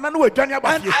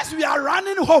we are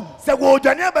running home,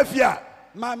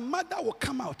 my mother will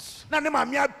come out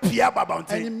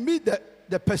and meet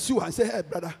the pursuer and say, hey,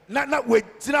 brother,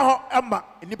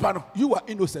 you are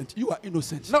innocent. You are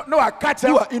innocent. You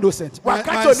are innocent. My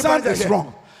son is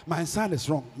wrong. My son is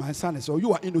wrong. My son is wrong.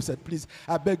 You are innocent. Please,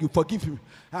 I beg you, forgive him.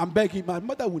 I'm begging. My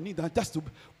mother will need that just to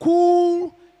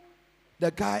cool the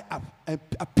guy up and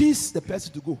appease the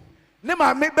person to go. Then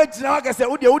other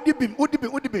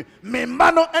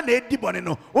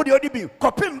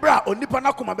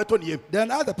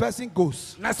person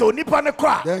goes.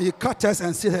 Then he catches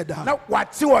and sit her down.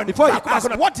 Before he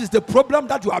asks, what is the problem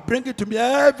that you are bringing to me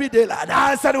every day like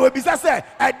that?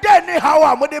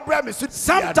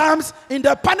 Sometimes in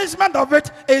the punishment of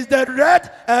it is the red,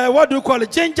 what do you call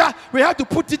it, ginger. We have to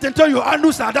put it into your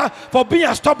anus for being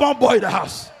a stubborn boy in the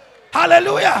house.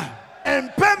 Hallelujah.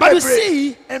 But you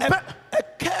see, a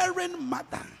caring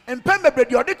mother, a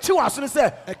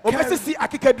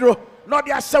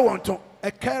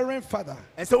caring father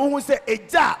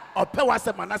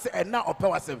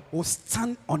will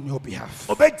stand on your behalf.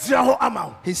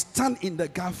 He stand in the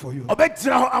gap for you.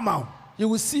 You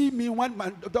will see me when my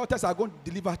daughters are going to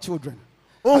deliver children.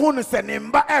 As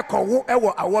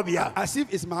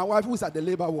if it's my wife who's at the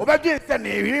labor ward.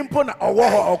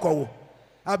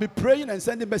 I'll be praying and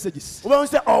sending messages. wobɛhu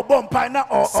sɛ ɔbɔ mpae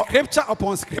na Scripture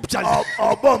upon scripture.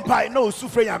 ɔbɔ mpae na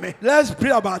ɔsufrɛ nyame. Let's pray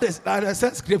about this. I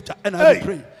send scripture and I'll be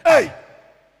praying. Hey.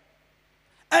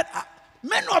 And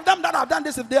many of them that have done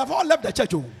this, they have all left the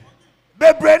church.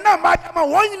 Bebree na madama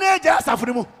wɔn nyinaa agya asafo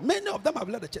no mu. Many of them have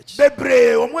left the church.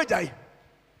 Bebree wɔn agyae.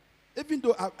 Even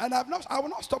though I will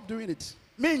not stop doing it.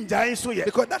 Me ngyae nso yɛ.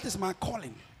 Because that is my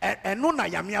calling. Ɛno na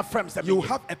nyame afrɛ me sɛ You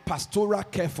have a pastoral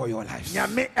care for your life.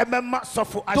 nyame ɛmɛma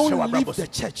sɔfo ahyɛ Don't w'abrabɔ leave so. the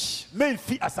church.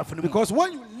 Memfi asafo no mu. Because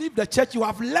when you leave the church, you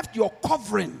have left your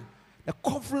covering. The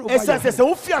covering over your ɛsiane sɛ head.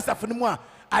 sɛ wofi asafo no mu a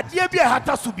adeɛ bi a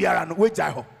ɛhata so biara no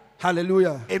woagyae hɔ.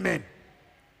 Hallelujah. Amen.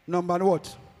 Number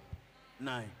what?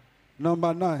 9.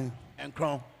 Number 9.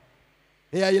 Ɛnkrɔn.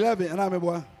 Yeah, 11. And I'm a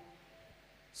boy.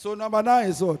 So number 9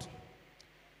 is what?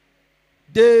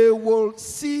 They will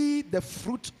see the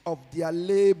fruit of their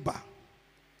labor.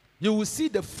 You will see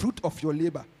the fruit of your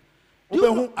labor.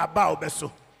 Wobɛhu aba a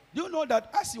wobɛso. Do you know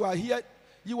that as you are here,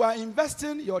 you are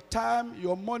investing your time,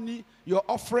 your money, your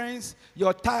offerings,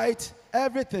 your tithe,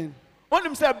 everything.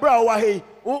 Wonim sɛ berɛ a wowɔ ha yi,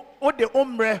 wode wo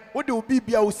mmerɛ, wode wo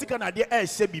biribia, wo sika na adeɛ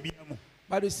ɛhyɛ biribia mu.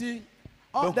 But you see,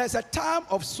 there's a time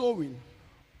of sowing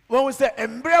Wɔhu sɛ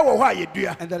mmerɛ wɔ hɔ a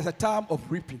yɛdua, and there's a time of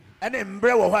reaping. ɛne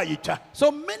mmerɛ wɔ hɔ a yɛtwa. So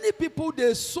many people,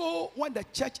 they sow when the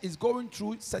church is going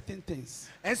through certain things.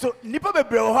 Ɛnso nnipa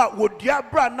bebree wɔ hɔ a wɔdua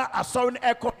berɛ a na asɔre no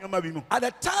ɛkɔ nneɛma bi mu. At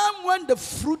the time when the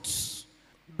fruits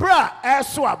Berɛ a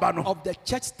ɛso aba no, of the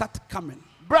church start coming,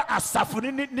 berɛ a asafo no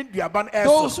ne duaba no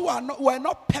those ɛso. who were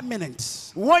not permanent,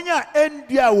 Wɔn a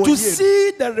ɛndua wɔ to yie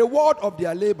see the reward of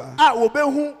their labor, a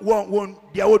wɔbɛhu wɔn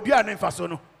deɛ wɔdua no mfa so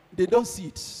no, they don't see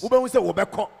it. wobɛhu sɛ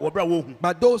wɔbɛkɔ wɔ berɛ a wɔhu.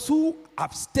 But those who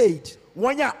have stayed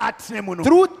Wɔn a atena mu no,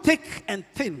 through thick and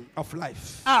thin of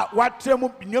life, a wɔatena mu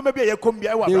nneɛma bi a yɛkɔm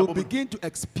biara wɔ they will abrabɔ mu. begin to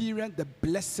experience the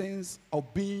blessings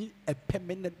of being a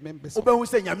permanent member. Wobɛhu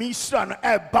sɛ nyame nhyira no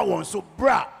ɛreba wɔn so berɛ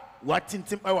a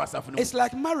wɔatintim ɛwɔ asafo no mu. It's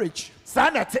like marriage. Saa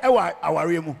na ɛte ɛwɔ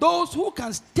awareɛ mu. Those who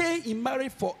can stay in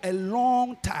marriage for a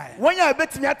long time, Wɔn a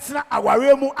ɛbɛtumi atena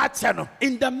awareɛ mu akyɛ no,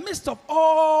 in the midst of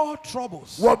all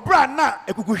troubles, wɔ berɛ a na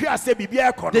akukuhwe asɛ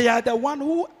biribiara ɛkɔ no, they are the one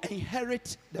who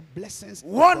inherit the blessings.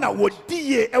 wɔn na wɔdi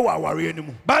yie ɛwɔ awareɛ no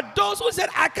mu. But those who said,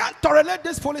 I can't tolerate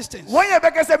these foolish things, Wɔn a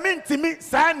ɛbɛka sɛ mentimi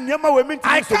saa nneɛma wɔ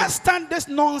I mentimi so can't stand this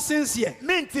nonsense here,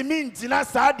 mentimi ngyina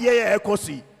saa adeɛ yɛ ɛkɔ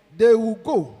so yi, they will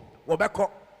go. wɔbɛkɔ.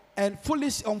 And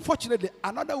unfortunately,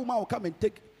 another woman will come and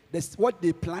take what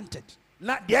they planted.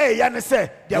 Na deɛ ɛyɛ ne sɛ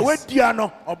deɛ Yes. wɔadua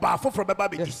no ɔbaa foforɔ bɛba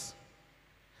bɛdi. Yes.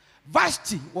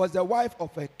 Vashti was the wife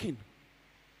of a king.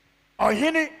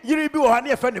 Ɔhene yere bi wɔ hɔ a ne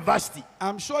yɛfrɛ no Vashti.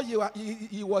 I'm sure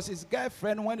he was his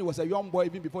girlfriend when he was a young boy,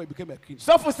 even before he became a king.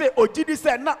 Sɔfo sɛ ogyi di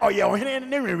sɛ na ɔyɛ ɔhene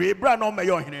ne nwewee berɛ a na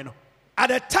ɔmmɛyɛ ɔhene no. At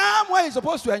the time when he's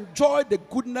supposed to enjoy the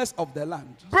goodness of the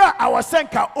land, Berɛ a wɔsɛ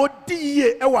nka ɔdi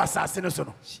yie ɛwɔ asase no so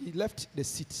no, she left the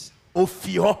seat.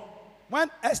 ɔfii hɔ. When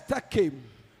Esther came,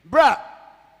 Berɛ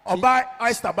a ɔbaa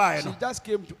Esther baeɛ she no, just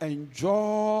came to enjoy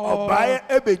ɔbaeɛ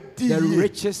ɛbɛdi the yie.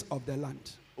 riches of the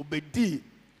land. Ɔbɛdi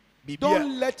biribiara.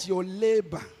 Don't let your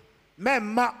labor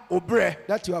Mɛmma obrɛ.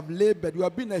 that you have labored, you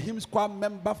have been a hymn squad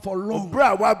member for long.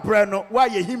 Obrɛ a wabrɛ no,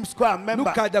 woayɛ hymn square member.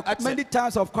 Look at the many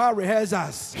times of choir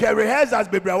rehearsals. Hwɛ rehearsals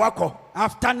bebree a wakɔ.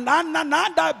 After now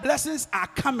that blessings are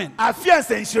coming, Afe a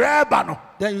nsɛnhyerɛ ɛba no,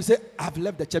 then you say, I've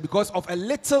left the church because of a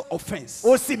little offense.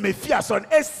 ɔsi mefi asɔ no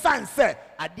ɛsiane sɛ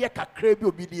adeɛ kakra bi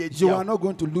obi de You are agyia. not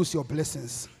going to lose your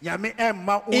blessings. Nyame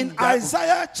ɛmma wo In nda-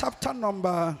 Isaiah chapter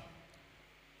number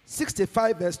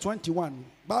 65 verse 21,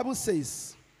 Bible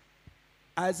says,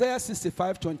 Isaiah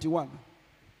 65:21,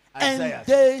 Isaiah. and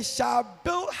they shall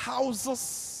build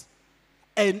houses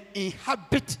and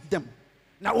inhabit them.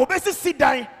 Na wɔbɛsisi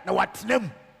dan na watena mu.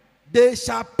 They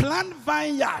shall plant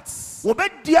vineyards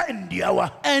Wɔbɛdua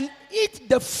nduawa and eat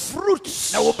the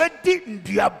fruits. na wɔbɛdi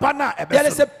nduaba no a There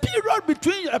is ɛbɛso. a period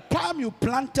between the time you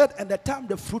planted and the time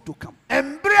the fruit will come.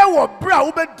 Mberɛ wɔ berɛ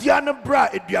a wobɛdua no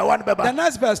berɛ a aduawa no The bɛba.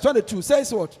 next verse 22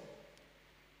 says what?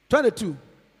 22.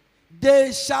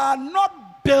 They shall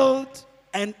not build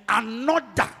and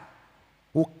another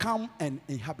will come and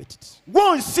inhabit it.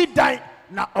 Wɔnsi dan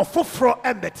na ɔfoforɔ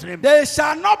ɛmbɛtena mu. They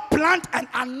shall not plant and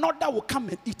another will come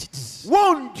and eat it.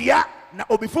 Wɔndua na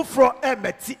obi foforɔ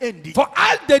ɛmbɛti ɛndi. For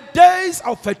as the days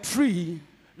of a tree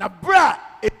Na berɛ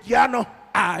a adua no,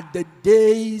 are the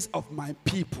days of my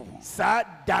people. saa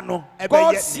da no God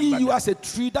ɛbɛyɛ see ne you ba. as a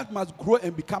tree that must grow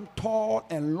and become tall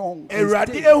and long. And Awurade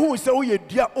stay. ehu sɛ woyɛ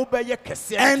dua wobɛyɛ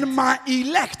kɛseɛ. And my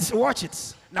elect, watch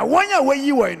it, Na wɔn a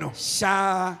wɔyi wɔn no,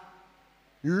 shall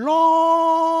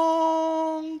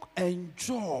long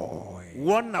enjoy.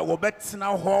 One na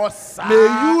wobɛtena hɔ saa. May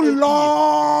you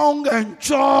long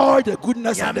enjoy the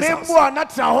goodness of this house.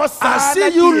 I see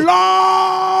you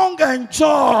long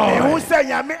enjoy.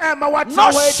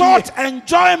 Not short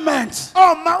enjoyment.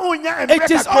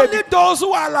 It is only those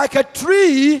who are like a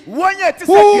tree who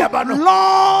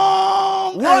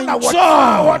long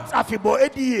enjoy.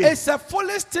 It's a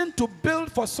foolish thing to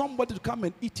build for somebody to come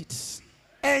and eat it.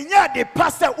 Yeah.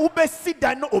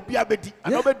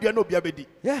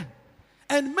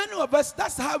 And many of us,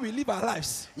 that's how we live our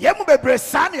lives.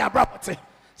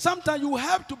 Sometimes you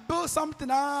have to build something,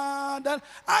 and then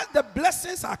as the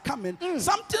blessings are coming,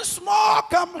 something small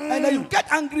come, and then you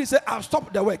get angry and say, I'll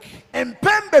stop the work.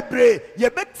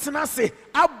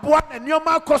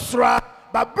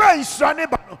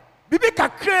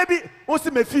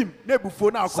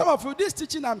 Some of you, this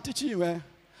teaching I'm teaching you,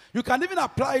 you can even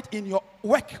apply it in your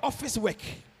work, office work.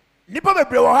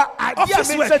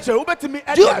 Office work. Do you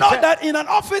know that in an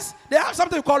office they have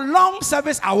something called long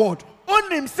service award?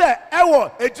 Long service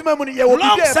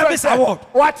award.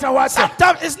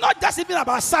 Sometimes it's not just even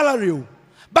about salary,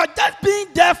 but just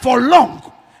being there for long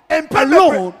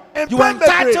alone, you are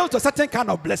entitled to certain kind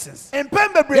of blessings. Yes.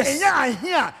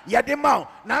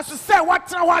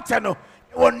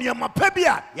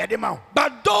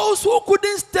 But those who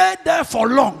couldn't stay there for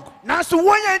long,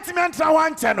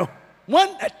 when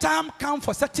a time comes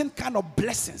for certain kind of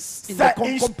blessings in the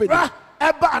company,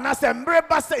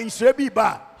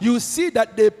 you see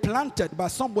that they planted, but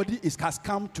somebody has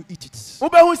come to eat it.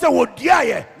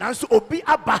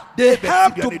 They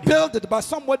have to build it, but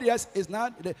somebody else is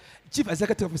not the chief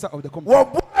executive officer of the company.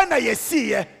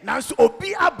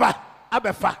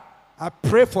 I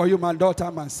pray for you, my daughter,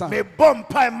 my son,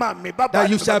 that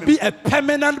you shall be a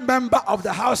permanent member of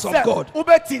the house of God, so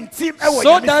that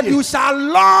you shall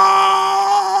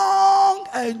long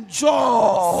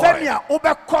enjoy.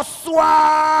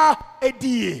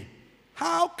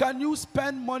 How can you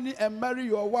spend money and marry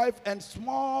your wife and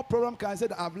small problem can say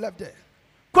that I've left there?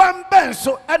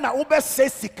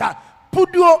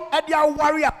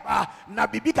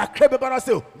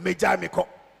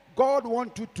 God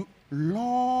wants you to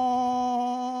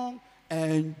long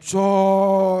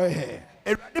enjoy.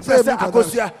 Say amen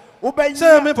for that.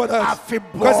 Say amen for that.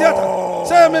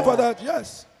 Say amen for that.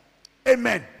 Yes.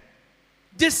 Amen.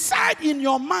 Decide in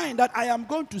your mind that I am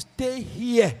going to stay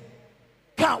here.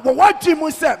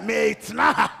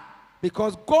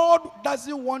 Because God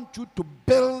doesn't want you to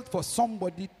build for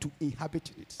somebody to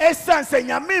inhabit it.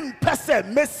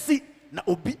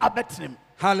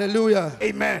 Hallelujah.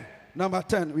 Amen. Number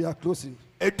 10, we are closing.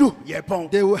 They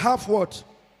will have what?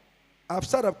 I've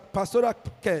said a pastoral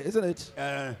care, isn't it?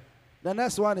 The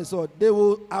next one is what? They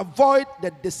will avoid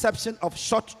the deception of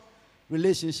short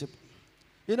relationship.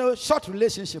 You know, short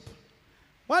relationship.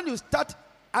 When you start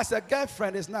as a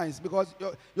girlfriend, it's nice because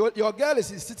your girl is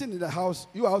sitting in the house.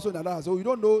 You are also in the house, so you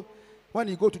don't know when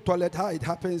you go to toilet how it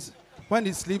happens. When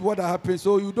you sleep, what happens?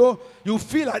 So you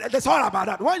feel like that's all about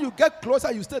that. When you get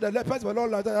closer, you stay the person will all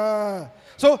like that.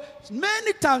 So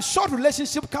many times, short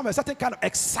relationship come with a certain kind of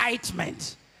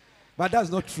excitement, but that's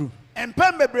not true. And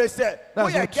Pembe said,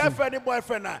 "We are girlfriend and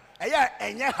boyfriend. How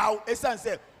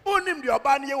say."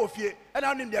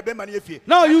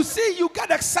 Now you see, you get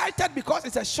excited because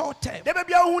it's a short term.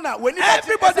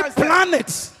 Everybody plan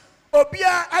it.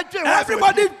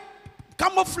 Everybody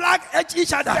camouflage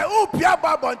each other.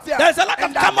 There's a lot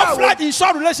of camouflage in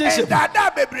short relationship.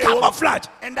 Camouflage.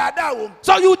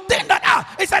 So you think that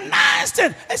it's a nice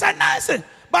thing. It's a nice thing.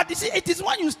 But you see, it is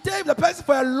when you stay with the person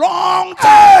for a long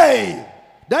time.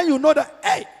 Then you know that,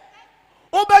 hey,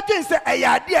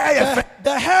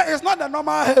 the hair is not the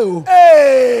normal hair.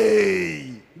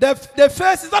 Hey. The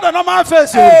face is not the normal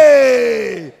face.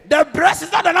 Hey. The breast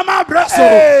is not the normal breast.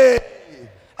 Hey.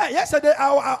 Yesterday,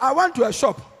 I went to a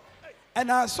shop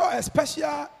and I saw a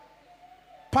special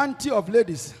panty of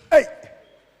ladies. Hey.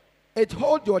 It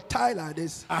holds your thigh like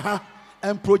this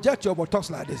and project your buttocks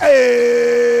like this.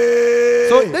 Hey.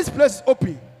 So this place is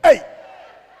open. Hey.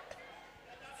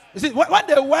 You see, when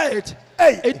they wear it,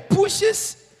 it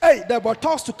pushes the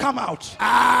buttocks to come out.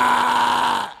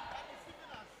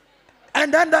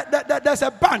 And then there's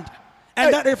a band.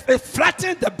 And then it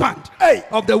flattens the band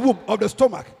of the womb, of the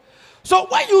stomach. So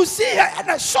when you see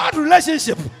a short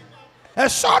relationship,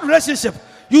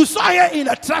 you saw her in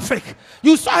a traffic,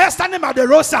 you saw her standing by the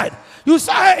roadside, you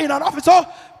saw her in an office. So,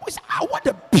 what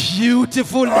a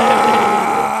beautiful lady.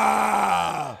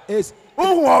 It's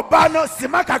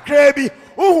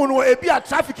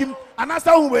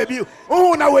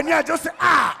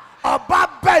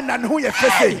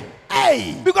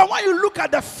Hey. Because when you look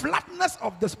at the flatness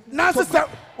of the Nancy said,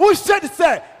 who said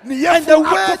say and the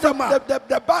way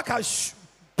the back has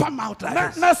come out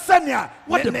like this.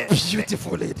 What a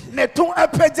beautiful lady.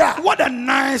 What a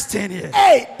nice thing here.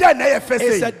 Hey,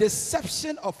 It's a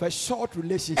deception of a short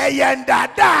relationship.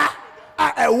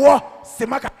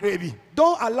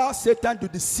 Don't allow Satan to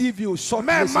deceive you. Short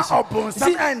relationship.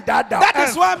 See, that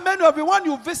is why many of you, when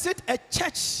you visit a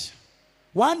church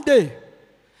one day,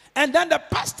 and then the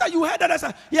pastor, you heard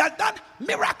that he has done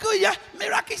miracle here,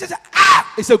 miracle. He says,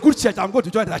 it's a good church. I'm going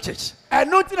to join that church. And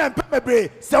nothing and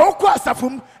Pembe, so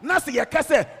Asafum, Nasi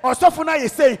Yakase, or Sofuna, you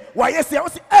say, why, yes,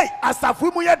 hey,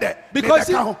 Asafum, because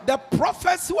the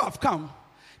prophets who have come,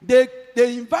 they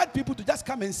invite people to just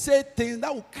come and say things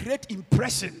that will create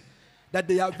impression that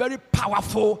they are very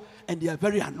powerful and they are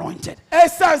very anointed.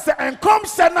 And come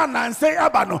Sana and say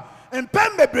Abano, and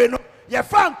Pembe, your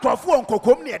fan Crawford and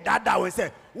Kokom near Dada will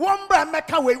say, one brand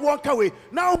make away, walk away.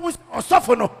 Now who's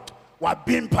Osofono? What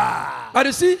bimpa? But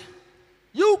you see,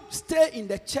 you stay in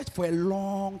the church for a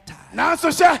long time. Now,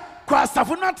 so sir,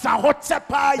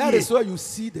 that is where you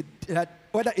see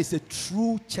whether it's a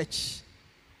true church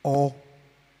or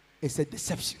it's a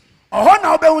deception. Oh,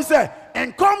 now they say,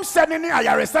 and come sending a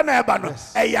Yaresana Ebano,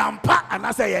 a yampa, and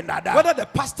I say, whether the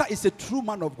pastor is a true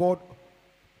man of God.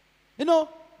 You know,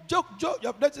 joke,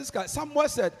 this guy. Someone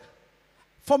said,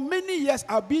 for many years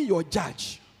I'll be your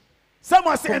judge.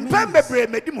 Someone said,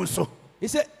 he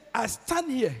said, I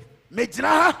stand here.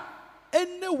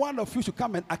 Any one of you should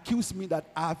come and accuse me that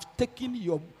I've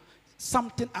taken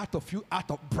something out of you,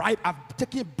 out of bribe. I've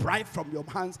taken bribe from your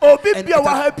hands and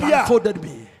blindfolded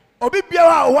me. Any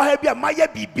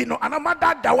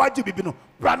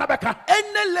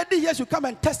lady here should come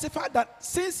and testify that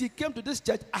since he came to this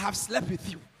church, I have slept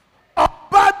with you.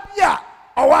 Anybody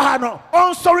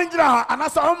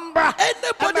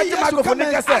here should come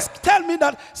and tell me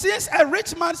that since a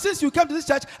rich man, since you came to this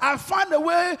church, I found a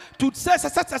way to say a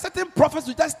certain prophets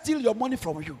to just steal your money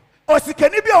from you. So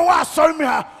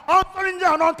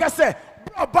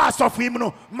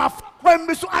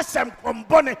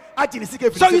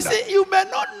you see, you may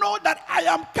not know that I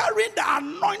am carrying the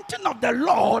anointing of the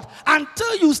Lord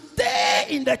until you stay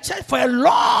in the church for a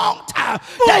long time.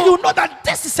 Then you know that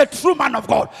this is a true man of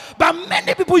God. But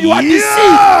many people, you are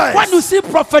deceived when you see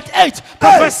Prophet 8,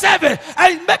 Prophet 7,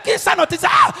 and making sign of this.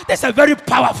 This is a very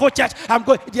powerful church. I'm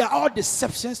going. They are all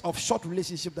deceptions of short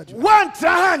relationship that you want. So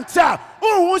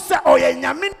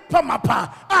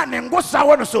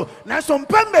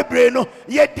many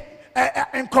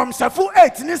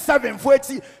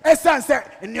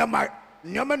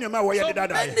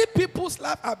people's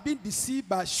life have been deceived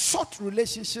by short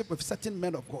relationship with certain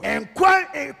men of God. And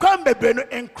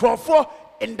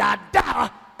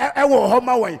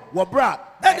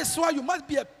that is why you must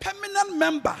be a permanent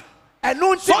member. So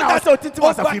that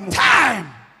over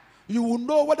time you will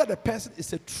know whether the person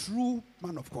is a true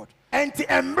man of God.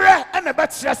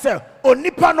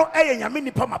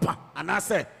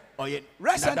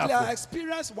 Recently, I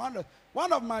experienced one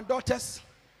of my daughters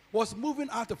was moving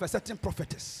out of a certain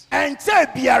prophetess. And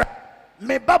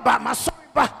me baba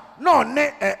masoba no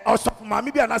ne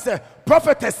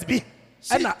prophetess be.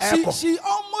 She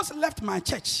almost left my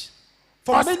church.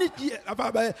 For many years,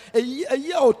 about a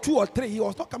year or 2 or 3, he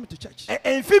was not coming to church.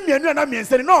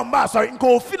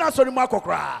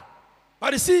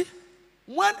 But you see,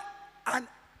 when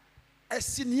a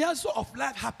scenario of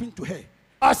life happened to her,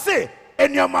 I say,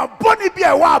 and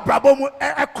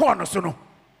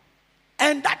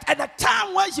that at the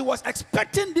time when she was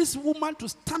expecting this woman to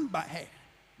stand by her,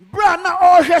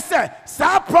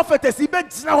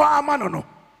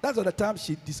 that's at the time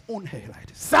she disowned her like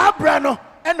this.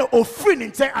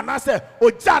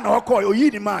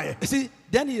 You see,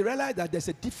 then he realized that there's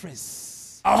a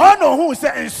difference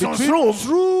between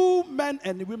true men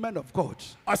and women of God.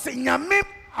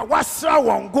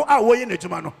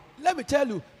 Let me tell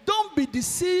you, don't be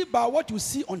deceived by what you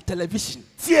see on television.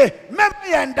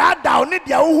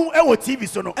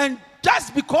 And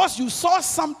just because you saw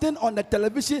something on the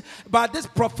television by this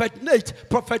prophet Nate,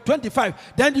 prophet 25,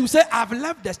 then you say, I've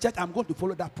left the church, I'm going to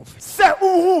follow that prophet.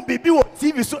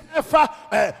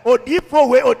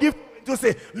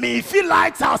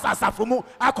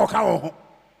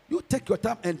 You take your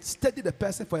time and study the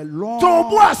person for a long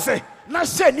time.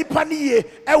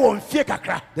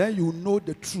 Then you know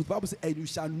the truth. Bible says, and you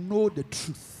shall know the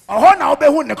truth. And the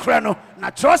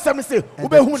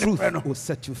truth will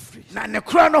set you free.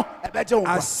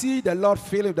 I see the Lord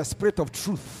filling the spirit of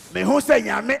truth.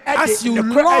 As you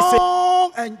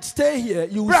long and stay here,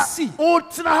 you will see. You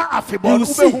will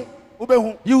see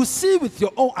You see with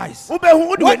your own eyes Whether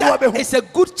whether it's a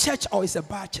good church or it's a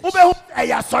bad church. Whether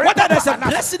there's a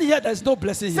blessing here, there's no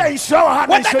blessing here.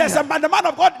 Whether there's the man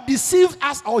of God deceives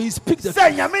us or he speaks the truth.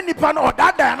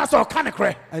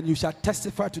 And you shall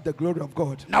testify to the glory of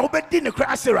God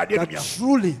that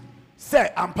truly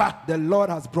the Lord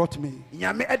has brought me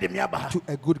to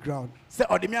a good ground.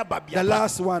 The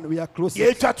last one, we are close.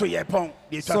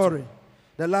 Sorry.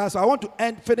 The last one. I want to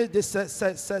finish this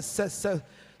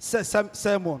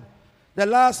sermon. The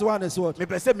last one is what?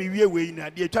 Verse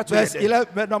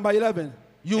 11, number 11.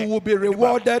 You will be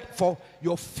rewarded for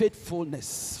your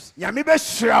faithfulness. You will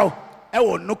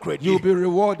be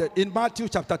rewarded. In Matthew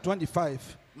chapter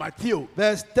 25,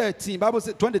 verse 13, Bible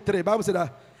said 23, Bible said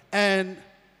that, and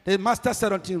the master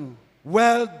said unto him,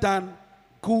 well done,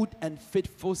 good and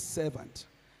faithful servant.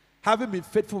 Having been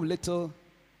faithful little,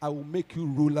 I will make you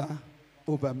ruler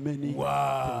over many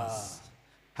things.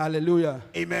 Hallelujah.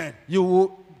 Amen. You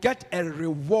will get a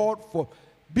reward for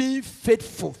being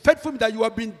faithful. Faithful means that you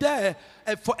have been there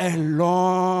for a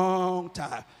long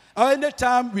time.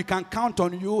 Anytime we can count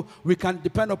on you, we can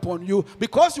depend upon you.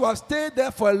 Because you have stayed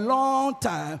there for a long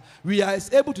time, we are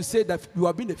able to say that you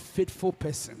have been a faithful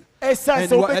person. And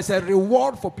as a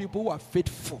reward for people who are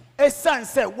faithful. I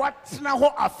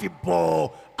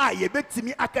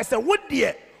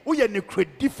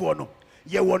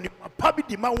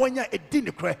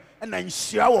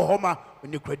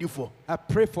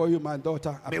pray for you, my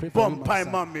daughter. I pray for you, my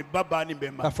son.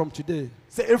 That from today,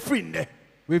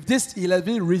 with these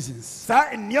 11 reasons, you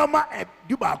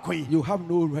have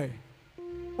no way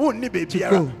to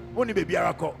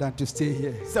go than to stay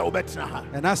here.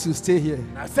 And as you stay here,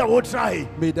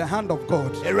 may the hand of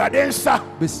God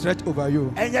be stretched over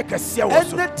you.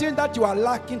 Anything that you are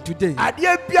lacking today,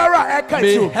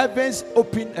 may heavens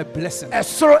open a blessing.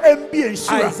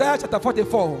 Isaiah chapter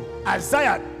 44,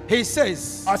 he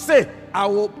says, I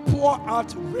will pour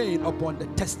out rain upon the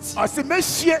thirsty. I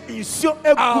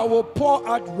will pour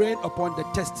out rain upon the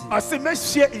thirsty.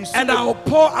 And I will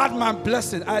pour out my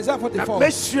blessing. Isaiah 44.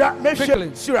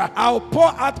 I will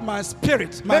pour out my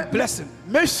spirit, my blessing.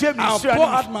 I will pour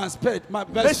out my spirit. My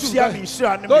verse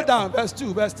 2. Go down, verse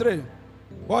 2, verse 3.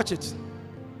 Watch it.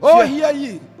 Oh, hear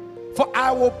ye, for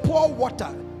I will pour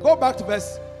water. Go back to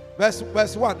verse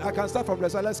 1. I can start from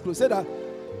verse 1. Let's close. Say that.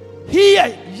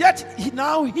 Hear, yet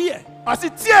now hear. I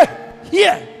said,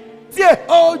 here,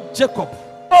 oh Jacob,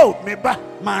 oh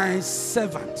my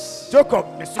servants. Jacob,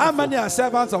 how many are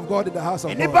servants of God in the house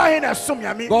of God?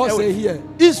 God say here,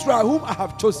 Israel, whom I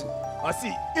have chosen. I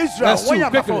see Israel.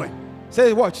 Quickly.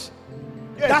 Say, watch.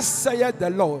 Thus saith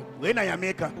the Lord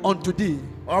unto thee,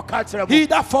 he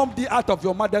that formed thee out of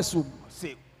your mother's womb.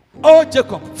 Oh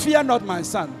Jacob, fear not my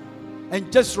son,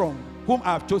 and Jeshurun, whom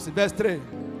I have chosen. Verse 3.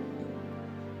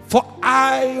 For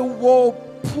I will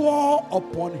pour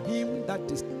upon him that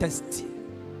is thirsty.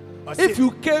 If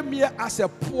you came here as a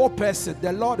poor person,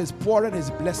 the Lord is pouring his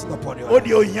blessing upon you. And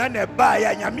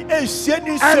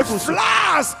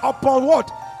floods upon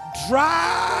what?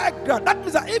 Dry ground. That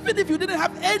means that even if you didn't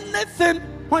have anything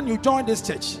when you joined this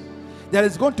church, there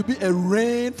is going to be a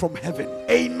rain from heaven.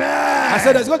 Amen. I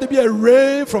said there's going to be a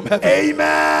rain from heaven.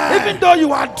 Amen. Even though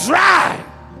you are dry,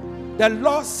 the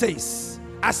Lord says,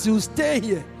 as you stay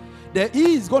here, that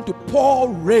he is going to pour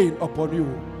rain upon you.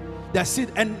 The seed,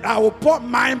 and I will pour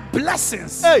my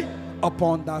blessings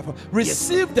upon that.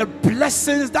 Receive the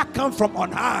blessings that come from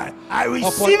on high. I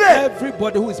receive upon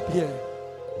everybody who is here.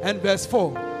 And verse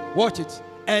 4, watch it.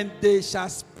 And they shall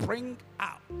spring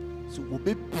out. So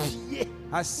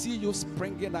I see you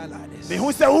springing out like this.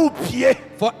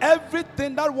 For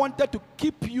everything that wanted to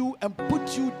keep you and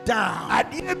put you down,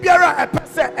 the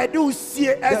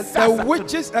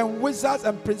witches and wizards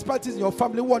and principalities in your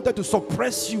family wanted to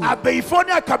suppress you and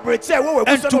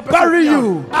to bury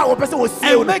you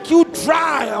and make you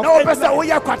dry.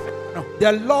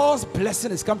 The Lord's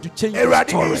blessing has come to change your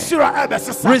story.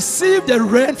 Receive the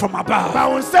rain from above.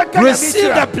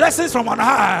 Receive the blessings from on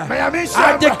high. I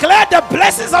declare the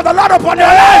blessings of the Lord upon your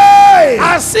life.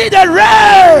 I see the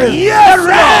rain.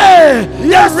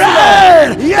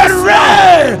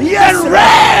 The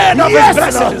rain of his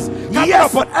blessings coming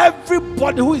upon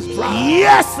everybody who is dry.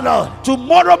 Yes, Lord.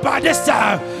 Tomorrow by this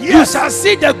time, you shall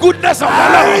see the goodness of the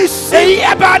Lord. A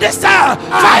year by this time,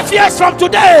 5 years from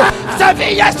today,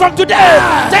 7 years from today,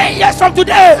 10 years from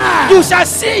today, you shall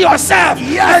see yourself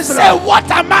and say, what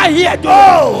am I here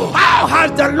doing? How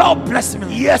has the Lord blessed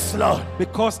me? Yes, Lord.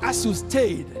 Because as you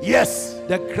stayed,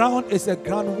 the ground is a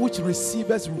ground which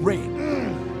receives rain.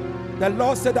 The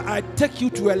Lord said, I take you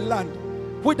to a land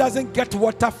which doesn't get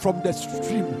water from the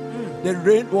stream. the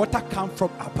rainwater comes from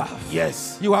above.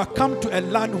 Yes. You have come to a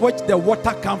land which the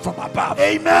water comes from above.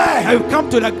 Amen. You come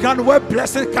to the ground where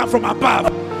blessings come from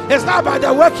above. It's not about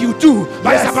the work you do,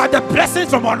 but Yes. it's about the blessings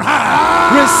from on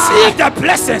high. Receive the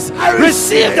blessings.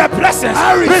 Receive the blessings.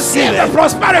 Receive the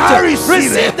prosperity.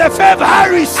 Receive the favor.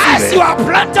 As you are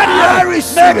planted here,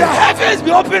 may the heavens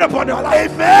be opened upon your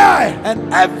life. Amen.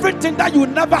 And everything that you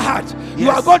never had, you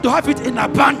Yes. are going to have it in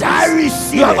abundance. I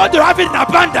receive You are it. going to have it in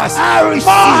abundance. I receive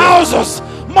More it. houses,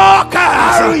 more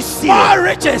cars, I receive more it.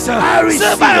 riches. I receive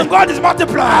Silver and it. gold is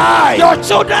multiplied. Aye. Your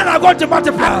children are going to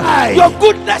multiply. Aye. Your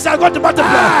goodness are going to multiply.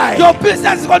 Aye. Your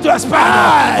business is going to expand.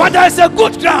 Aye. But there is a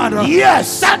good ground. Yes.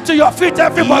 Stand to your feet,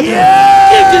 everybody.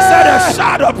 Yes. Give this side a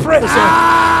shout of praise. As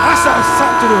I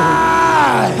stand to you.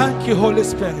 Aye. Thank you, Holy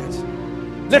Spirit.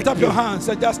 Lift up your hands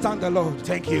and just thank the Lord.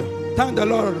 Thank you. Thank the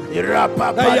Lord.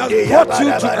 That He has brought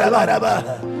you to a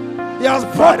land. He has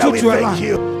brought you to a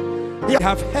land. He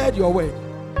have heard your word.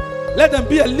 Let them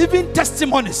be a living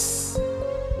testimonies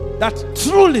that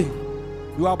truly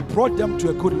you have brought them to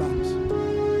a good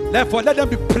land. Therefore, let them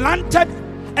be planted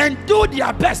and do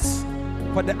their best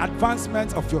for the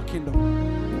advancement of your kingdom.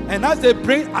 And as they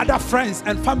bring other friends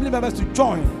and family members to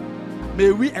join,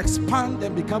 may we expand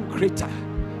and become greater,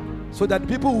 so that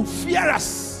people will fear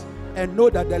us and know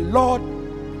that the Lord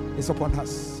is upon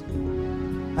us.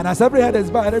 And as every head is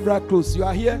bowed and every eye closed, you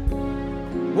are here,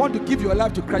 you want to give your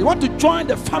life to Christ, you want to join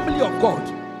the family of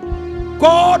God.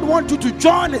 God wants you to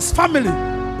join his family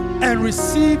and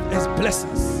receive his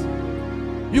blessings.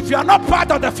 If you are not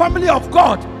part of the family of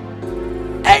God,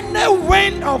 any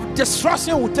wind of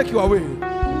destruction will take you away.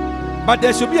 But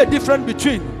there should be a difference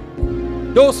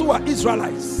between those who are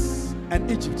Israelites and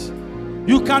Egypt.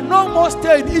 You can no more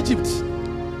stay in Egypt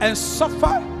and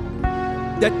suffer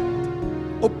the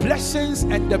oppressions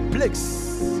and the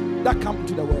plagues that come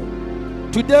into the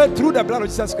world. Today, through the blood of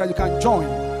Jesus Christ, you can join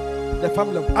the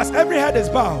family of God. As every head is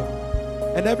bowed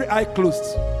and every eye closed,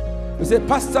 you say,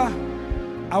 Pastor,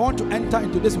 I want to enter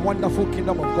into this wonderful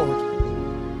kingdom of God.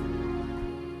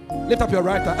 Lift up your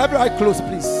right hand. Every eye closed,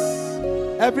 please.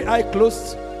 Every eye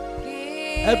closed.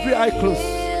 Every eye closed.